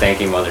was just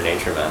thanking Mother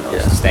Nature, man. I was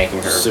Yeah. just thanking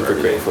her. for Super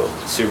everything. grateful.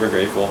 Super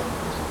grateful.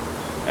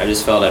 I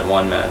just felt at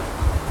one, man.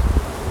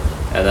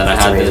 And then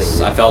That's I had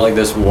amazing. I felt like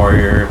this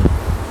warrior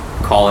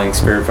calling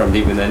spirit from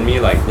deep within me.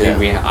 Like, Yeah.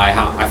 dude,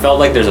 I felt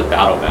like there's a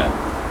battle, man.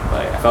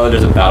 Like, I felt like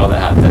there's a battle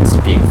that's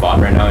being fought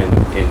right now in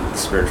the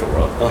spiritual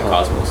world, in the Uh-huh.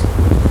 cosmos.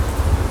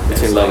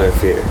 Between It's love like-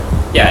 and fear.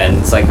 Yeah, and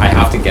it's like, I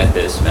have to get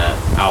this, man,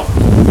 out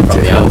from To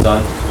the help.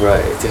 undone.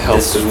 Right. To help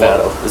This the is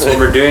battle. this is what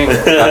we're doing.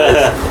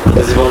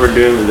 This is what we're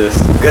doing with this.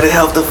 Gotta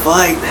help the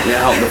fight. Yeah,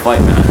 help the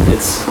fight, man.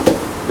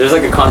 There's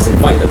like a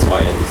constant fight that's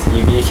fighting.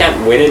 You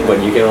can't win it,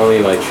 but you can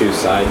only like choose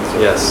sides.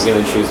 Yes. You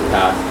can only choose a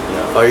path. You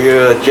know. Are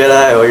you a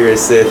Jedi or you're a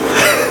Sith?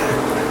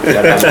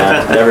 Jedi,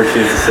 man. Never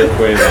choose the Sith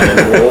way, man.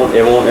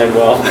 It won't end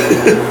well.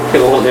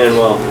 It won't end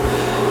well.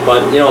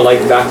 But you know,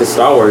 like back to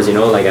Star Wars, you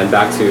know, like and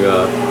back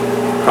to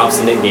props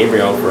to Nick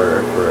Gabriel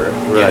for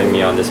Right. getting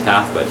me on this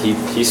path. But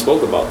he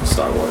spoke about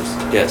Star Wars.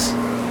 Yes.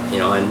 You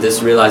know, and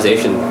this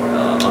realization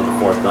on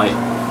the 4th night,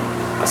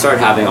 I started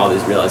having all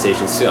these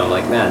realizations too. I'm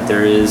like, man,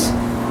 there is,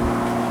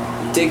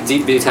 dig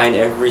deep behind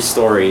every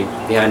story,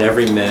 behind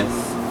every myth,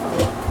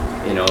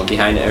 you know,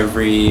 behind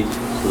every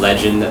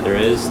legend that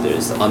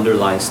there's an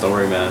underlying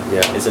story, man.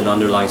 Yeah. It's an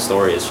underlying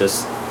story. It's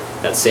just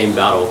that same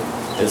battle.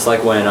 It's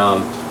like when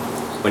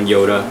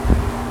Yoda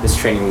is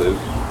training Luke.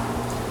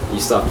 You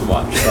still have to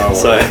watch Star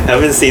Wars. So I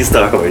haven't seen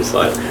Star Wars.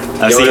 But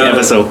I've seen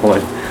episode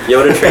 1.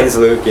 Yoda trains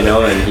Luke, you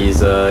know, and he's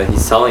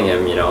telling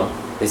him, you know,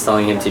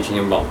 teaching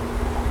him about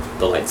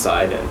the light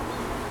side, and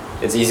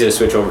it's easy to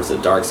switch over to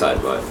the dark side,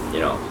 but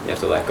you know, you have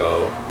to let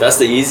go. That's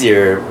the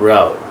easier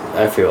route,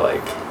 I feel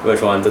like.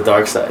 Which one? The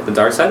dark side. The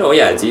dark side? Oh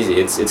yeah, it's easy.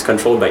 It's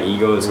controlled by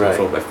ego. It's Right.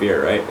 controlled by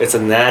fear, right? It's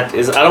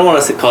I don't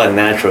want to call it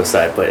natural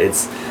side, but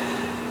it's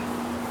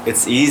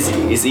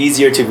easy. It's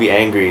easier to be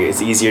angry.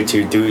 It's easier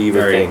to do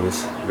evil Very.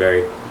 things,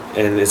 Very.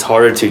 and it's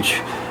harder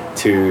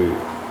to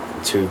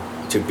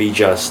be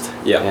just.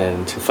 Yeah.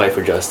 And to fight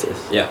for justice.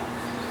 Yeah.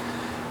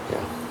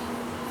 Yeah.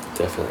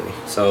 Definitely.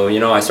 So you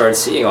know, I started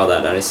seeing all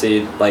that, and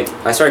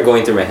I started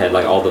going through my head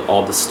like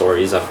all the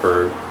stories I've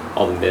heard,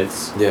 all the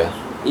myths. Yeah.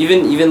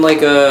 Even like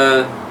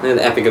the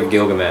Epic of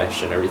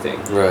Gilgamesh and everything.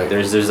 Right.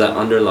 There's that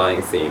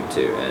underlying theme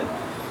too,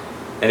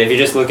 and if you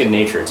just look at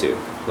nature too,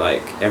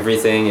 like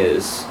everything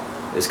is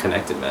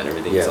connected, man.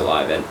 Everything is Yeah.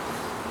 alive, and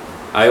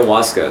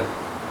ayahuasca.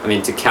 I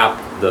mean, to cap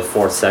the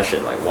 4th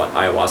session, like what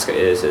ayahuasca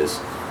is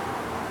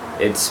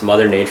it's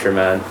Mother Nature,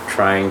 man,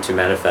 trying to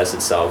manifest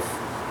itself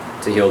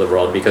to heal the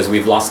world because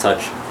we've lost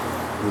touch.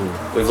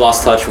 We've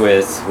lost touch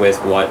with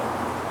what.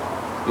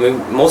 I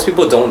mean, most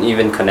people don't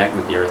even connect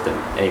with the earth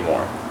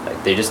anymore.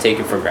 Like they just take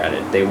it for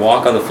granted. They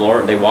walk on the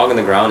floor, they walk on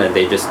the ground, and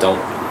they just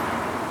don't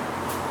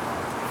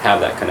have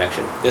that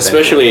connection.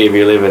 Especially if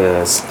you live in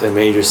a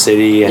major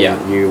city and Yeah.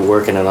 you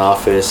work in an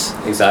office,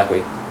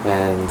 Exactly.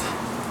 and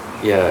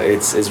yeah,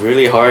 it's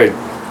really hard.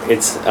 I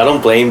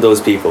don't blame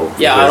those people.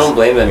 Yeah, I because don't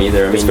blame them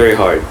either. I mean, It's very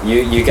hard.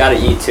 You gotta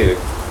eat too.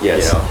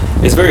 Yes. You know?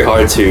 It's very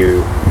hard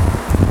to,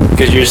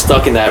 because you're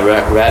stuck in that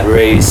rat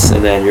race,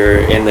 and then you're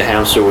in the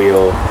hamster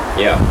wheel,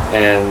 Yeah.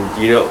 and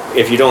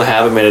if you don't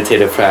have a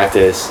meditative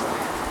practice,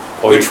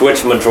 or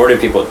Which majority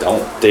of people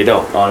don't, they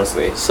don't.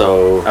 honestly.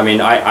 So I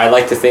mean, I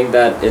like to think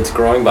that it's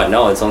growing, but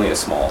no, it's only a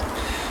small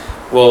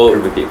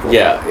group of people.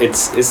 yeah,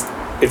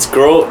 it's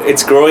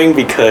growing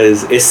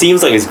because it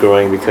seems like it's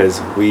growing because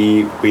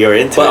we are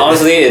into But it.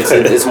 honestly,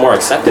 it's more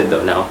accepted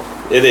though now.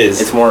 It is.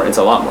 It's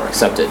a lot more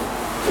accepted,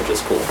 which is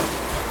cool.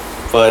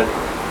 But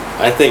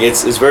I think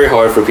it's very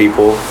hard for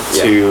people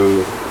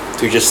to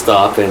just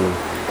stop and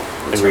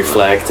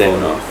reflect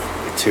and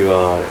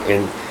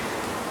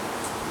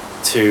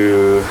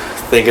to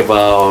think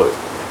about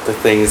the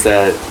things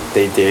that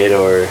they did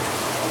or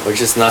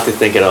just not to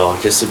think at all,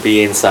 just to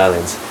be in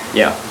silence.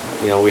 Yeah.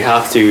 You know, we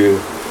have to.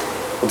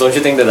 Well, don't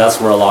you think that that's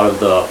where a lot of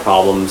the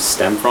problems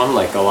stem from?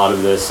 Like a lot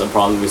of this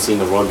problem we see in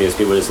the world because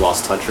people just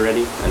lost touch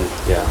already. And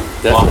Yeah,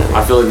 well, definitely.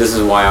 I feel like this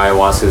is why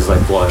ayahuasca is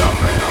like blowing up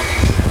right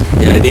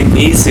now. Yeah, it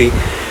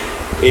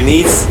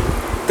needs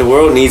the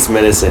world needs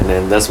medicine,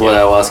 and that's what Yeah.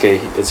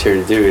 ayahuasca is here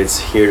to do. It's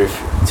here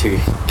to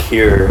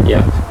cure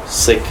Yeah.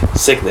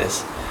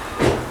 sickness,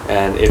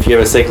 and if you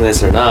have a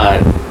sickness or not,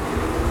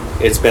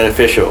 it's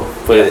beneficial.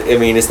 But Yeah. I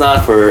mean, it's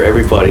not for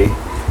everybody.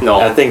 No.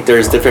 I think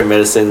there's different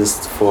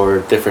medicines for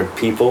different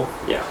people,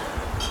 Yeah.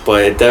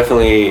 but it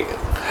definitely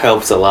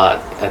helps a lot,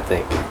 I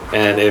think.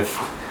 And if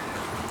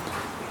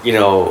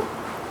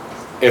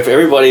if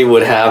everybody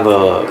would have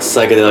a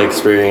psychedelic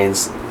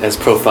experience as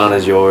profound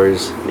as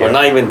yours, Yeah. or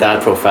not even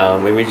that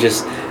profound, maybe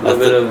just A little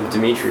bit of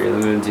Dimitri, a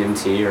little bit of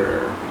DMT,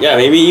 or yeah,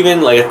 maybe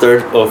even like a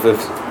third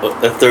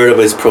of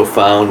his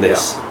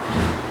profoundness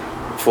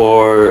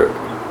for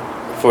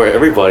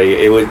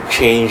everybody, it would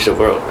change the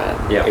world, man.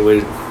 Yeah.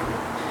 We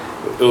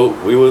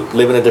would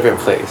live in a different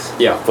place.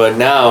 Yeah. But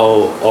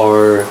now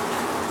our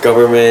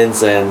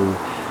governments and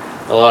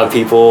a lot of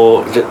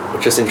people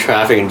just in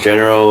traffic in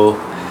general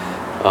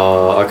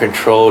are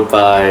controlled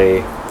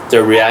by,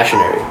 they're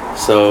reactionary.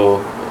 So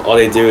all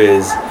they do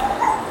is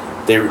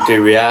they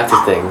react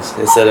to things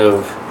instead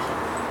of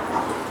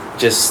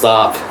just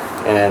stop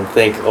and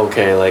think,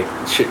 okay, like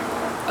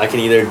I can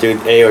either do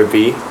A or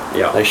B.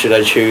 Yeah. Like, should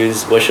I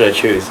choose? What should I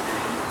choose?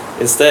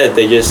 Instead,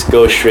 they just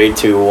go straight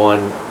to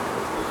one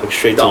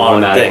the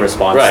automatic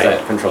response right?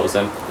 that controls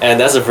them. And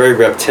that's a very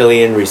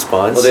reptilian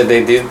response. Well,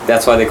 they do.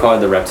 That's why they call it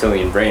the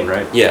reptilian brain,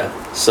 right? Yeah.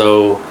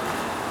 So,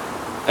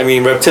 I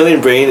mean, reptilian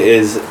brain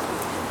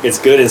it's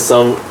good in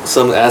some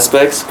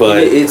aspects,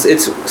 but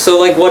it's so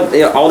like what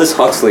Aldous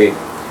Huxley,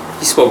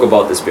 he spoke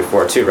about this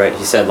before too, right?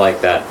 He said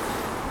like that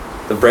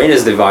the brain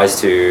is devised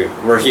to,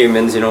 we're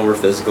humans, we're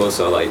physical,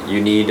 so like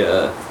you need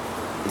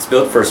it's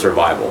built for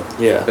survival.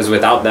 yeah, Because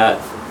without that,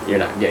 you're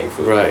not getting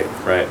food. right,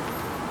 Right.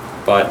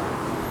 But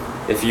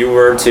if you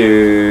were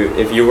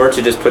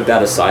to just put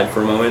that aside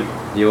for a moment,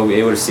 you'll be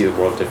able to see the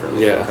world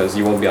differently. Yeah. Because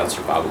you won't be on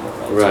survival mode.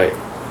 all the time.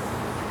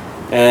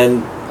 right.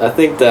 And I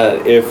think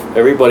that if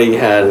everybody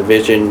had a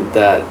vision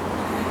that,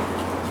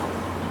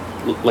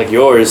 like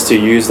yours, to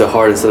use the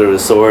heart instead of the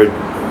sword,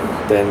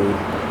 then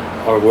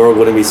our world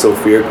wouldn't be so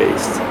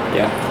fear-based.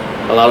 Yeah.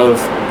 A lot of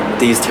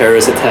these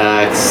terrorist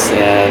attacks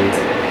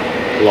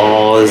and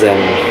laws and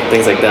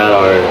things like that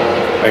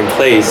are in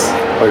place,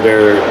 or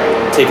they're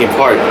taking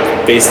part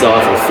based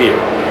off of fear.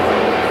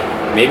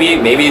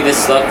 Maybe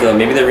this stuff,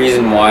 maybe the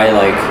reason why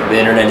like the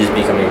internet is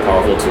becoming a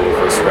powerful tool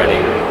for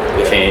spreading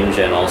change,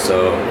 and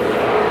also,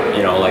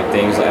 like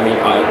things. I mean,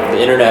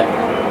 the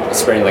internet is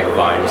spreading like a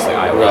vine, just like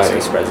ayahuasca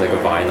Right. spreads like a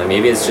vine. Like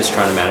maybe it's just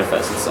trying to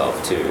manifest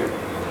itself to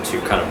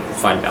kind of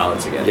find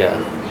balance again.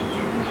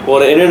 Yeah. Well,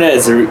 the internet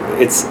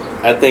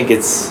I think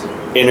it's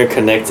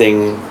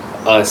interconnecting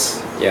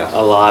us Yeah.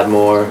 a lot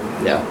more.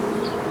 Yeah.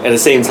 At the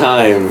same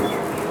time,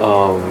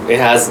 it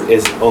has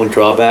its own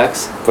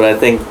drawbacks, but I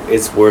think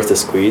it's worth the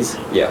squeeze.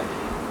 Yeah.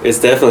 It's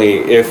definitely,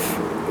 if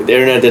the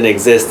internet didn't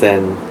exist,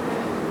 then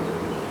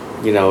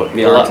Be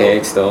a lot-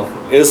 archaic still.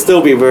 it'll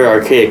still be very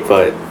archaic,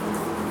 but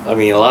I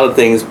mean, a lot of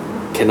things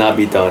cannot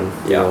be done.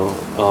 Yeah.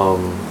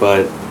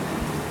 But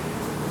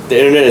the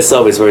internet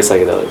itself is very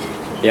psychedelic.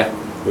 Yeah.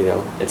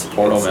 It's It's a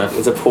portal, man.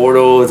 It's a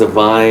portal. It's a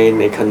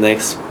vine. It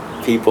connects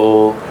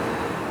people,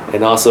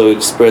 and also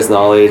spreads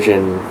knowledge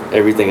and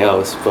everything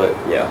else. But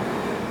Yeah.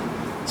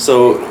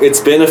 so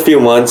it's been a few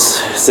months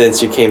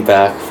since you came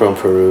back from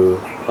Peru.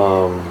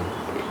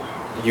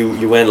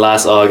 You went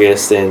last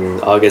August, in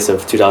August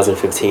of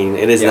 2015.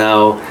 It is Yeah.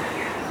 now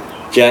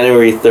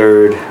January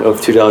 3rd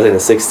of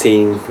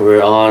 2016.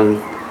 We're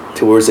on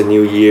towards the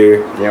new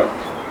year. Yep.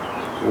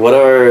 What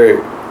are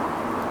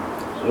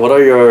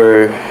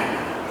your,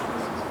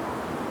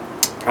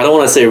 I don't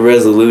want to say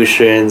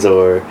resolutions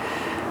or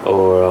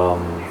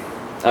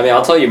I mean,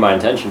 I'll tell you my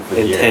intention for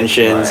the year.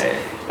 intentions Right.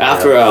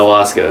 after Yeah.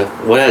 ayahuasca?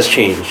 What has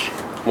changed?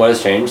 What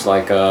has changed?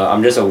 Like,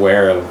 I'm just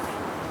aware of.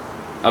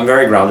 I'm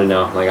very grounded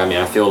now. Like, I mean,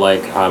 I feel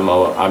like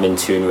I'm in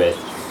tune with,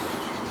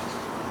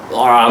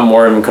 or I'm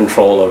more in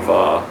control of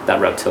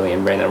that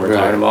reptilian brain that we're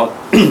Right. talking about.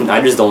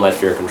 I just don't let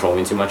fear control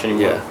me too much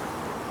anymore.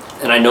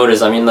 Yeah. And I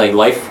noticed, I mean, like,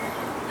 life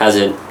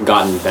hasn't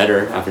gotten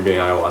better after doing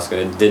ayahuasca.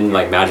 It didn't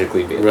like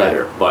magically get Right.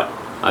 better, but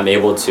I'm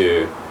able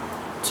to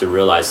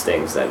realize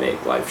things that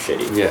make life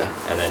shitty. Yeah.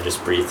 And then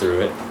just breathe through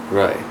it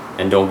Right.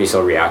 and don't be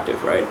so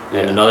reactive, right?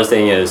 And Yeah. another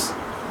thing is,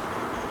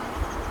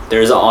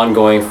 there's an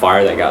ongoing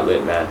fire that got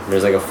lit, man.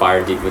 There's like a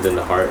fire deep within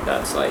the heart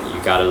that's like you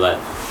gotta let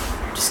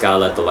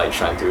the light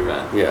shine through,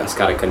 man. Yeah. Just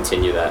gotta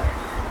continue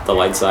the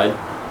light side.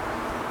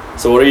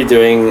 So what are you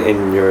doing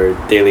in your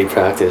daily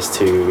practice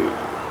to?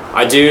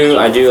 I do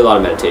a lot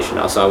of meditation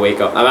now. So I wake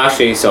up.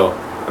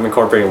 I'm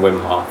incorporating Wim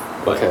Hof,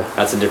 but Okay.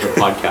 that's a different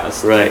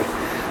podcast. Right.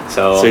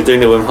 So, So you're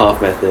doing the Wim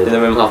Hof method.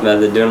 doing the Wim Hof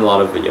method, doing a lot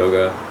of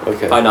yoga.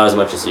 Okay. Probably not as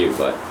much as you,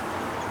 but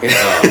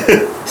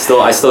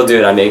I still do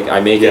it. I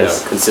make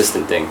Yes. it a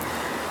consistent thing,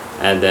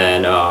 and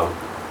then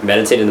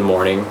meditate in the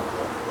morning,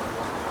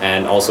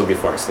 and also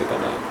before I sleep at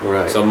night.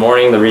 Right. So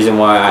morning, the reason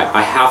why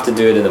I have to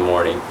do it in the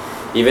morning,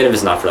 even if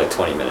it's not for like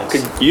 20 minutes.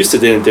 You used to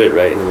didn't do it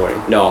right in the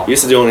morning. No, You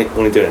used to only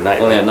do it at night.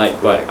 only right? at night.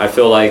 But I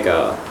feel like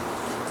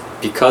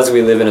because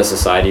we live in a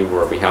society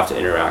where we have to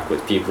interact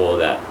with people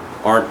that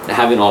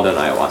haven't all done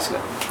ayahuasca.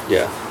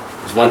 Yeah.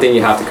 There's one thing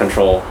you have to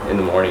control in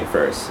the morning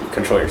first. You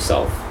control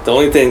yourself. That's the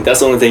only thing you can That's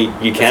the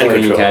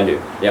only control. you can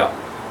do. Yeah.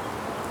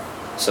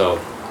 So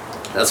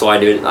that's why I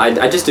do it.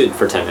 I just do it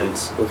for 10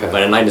 minutes. Okay.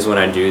 But at night is when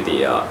I do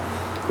the.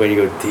 When you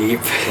go deep.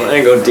 When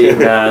I go deep,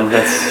 man.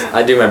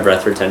 I do my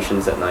breath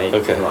retentions at night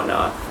Okay. and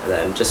whatnot, and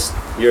then just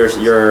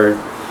your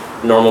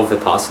normal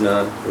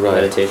vipassana Right.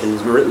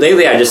 meditations.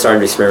 Lately, I just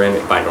started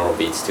experimenting with binaural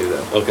beats too,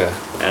 though. Okay.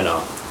 And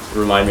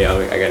remind me,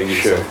 I gotta give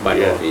Sure, you some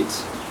binaural yeah.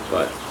 beats.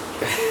 But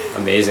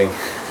amazing.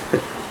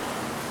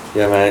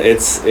 Yeah, man,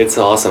 it's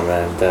awesome,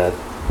 man. That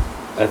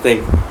I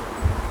think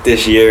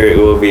this year it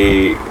will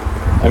be.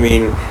 I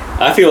mean,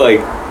 I feel like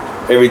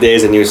every day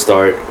is a new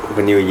start of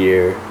a new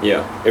year.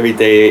 Yeah. Every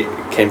day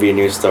can be a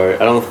new start.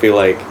 I don't feel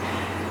like,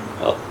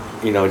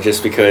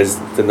 just because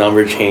the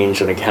number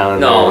changed on the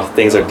calendar, No,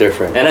 things no. are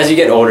different. And as you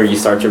get older, you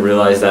start to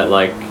realize that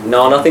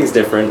no, nothing's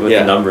different with Yeah.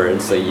 the number,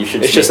 and so you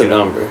should. It's just a make it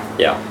up. number.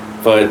 Yeah.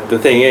 But the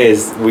thing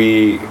is,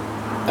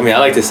 I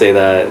like to say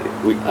that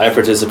I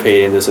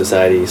participate in the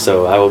society,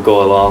 so I will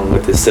go along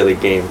with this silly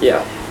game.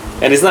 Yeah.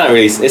 And it's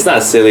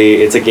not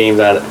silly. It's a game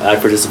that I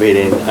participate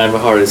in. I'm a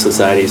part of the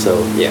society,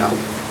 so. Yeah.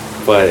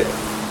 But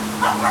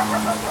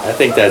I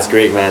think that's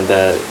great, man,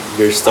 that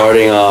you're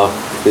starting off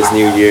this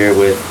new year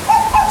with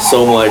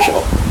so much,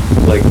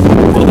 like,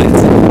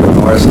 bullets in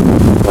your arsenal.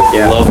 Like,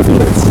 Yeah. love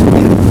bullets.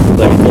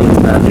 Like,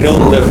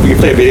 you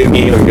play a video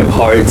game and you have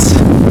hearts.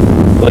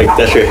 Like,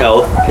 that's your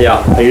health.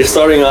 Yeah. And you're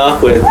starting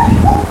off with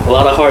a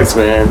lot of hearts,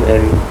 man.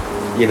 And,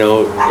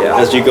 Yeah.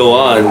 as you go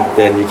on,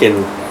 then you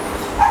can...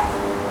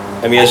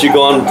 as you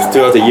go on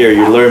throughout the year,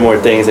 you learn more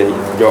things and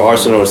your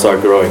arsenal will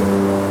start growing.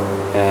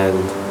 And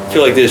I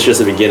feel like this is just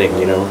the beginning,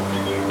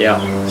 Yeah.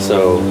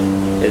 So,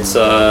 It's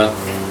I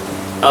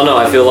don't know.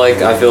 I feel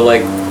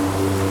like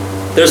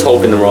there's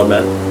hope in the world,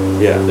 man.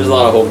 yeah. There's a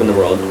lot of hope in the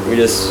world. We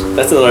just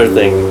That's another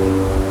thing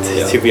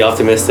Yeah. to be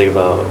optimistic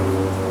about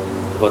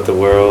the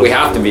world. we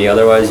have to be,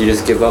 otherwise you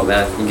just give up,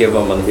 man. You give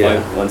up on the Yeah.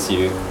 fight once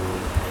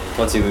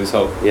you lose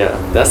hope. Yeah,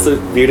 that's the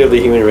beauty of the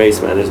human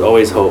race, man. There's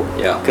always hope.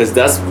 Yeah. Because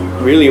that's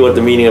really what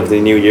the meaning of the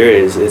new year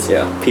is. It's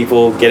Yeah.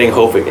 people getting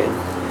hope again.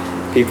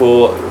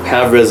 People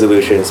have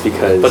resolutions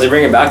because... But to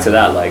bring it back to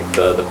that, like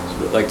the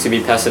to be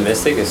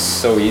pessimistic is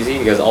so easy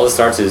because all it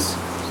starts is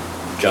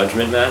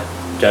judgment, man.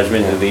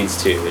 Judgment Yeah.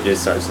 it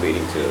just starts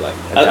leading to like.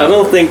 I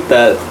don't think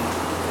that...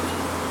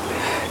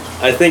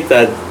 I think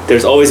that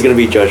there's always going to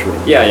be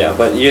judgment. Yeah,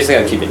 but you just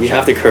gotta keep it. You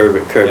have to curb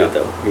it Yeah.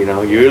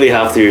 though. You really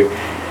have to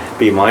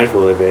be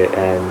mindful of it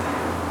and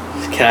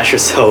just catch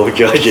yourself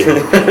judging.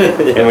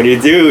 And when you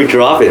do,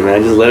 drop it,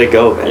 man. Just let it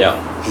go, man. Yeah.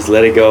 Just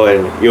let it go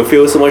and you'll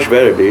feel so much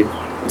better, dude.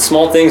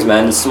 Small things,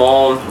 man.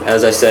 Small,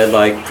 as I said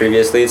like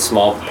previously,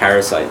 small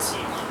parasites.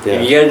 Yeah.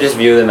 You gotta just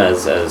view them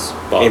as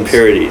bugs.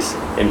 Impurities.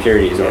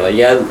 Impurities, or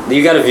Yeah. like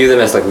you gotta view them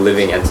as like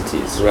living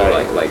entities, or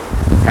Right. like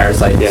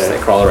parasites Yeah.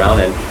 that crawl around,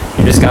 and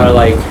you just gotta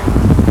like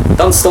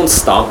don't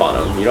stomp on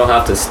them. You don't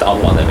have to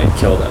stomp on them and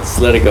kill them, Just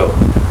let it go.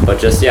 but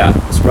just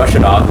brush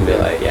it off and be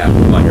like, yeah,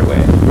 move on your way.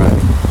 Right.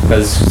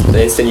 Because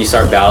the instant you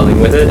start battling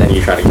with it and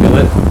you try to kill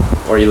it,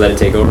 or you let it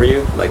take over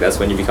you, like that's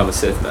when you become a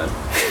Sith, man.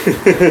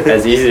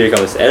 It's easy to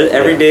become a Sith.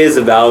 Every Yeah. day is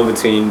a battle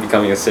between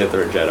becoming a Sith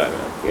or a Jedi,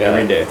 man. Yeah,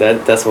 Every day.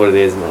 That's what it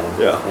is, man.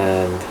 Yeah.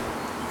 And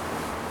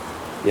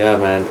yeah,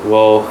 man.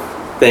 Well,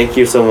 thank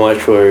you so much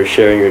for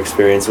sharing your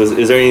experience.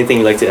 Is there anything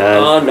you'd like to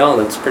add? No,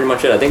 that's pretty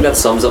much it. I think that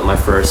sums up my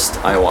first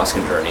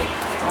ayahuasca journey.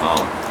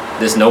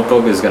 This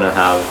notebook is gonna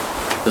have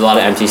there's a lot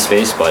of empty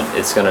space, but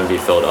it's gonna be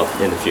filled up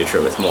in the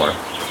future with more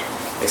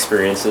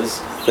experiences.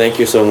 Thank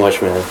you so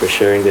much, man, for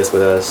sharing this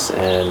with us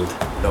and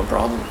No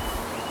problem.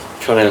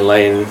 trying to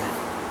enlighten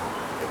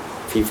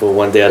people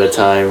one day at a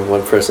time,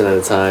 one person at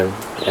a time.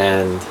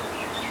 And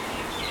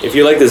if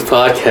you like this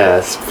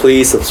podcast,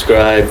 please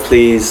subscribe.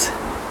 Please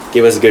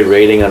give us a good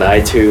rating on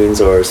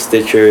iTunes or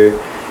Stitcher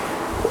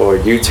or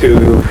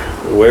YouTube,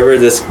 wherever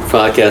this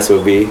podcast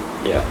will be.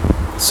 Yeah.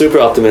 Super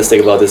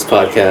optimistic about this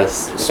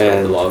podcast. Spread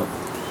and the love.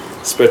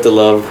 Spread the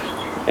love.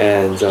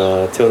 And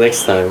till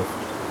next time.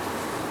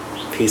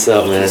 Peace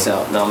out, man. Peace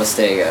out.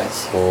 Namaste,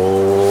 guys.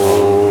 Oh.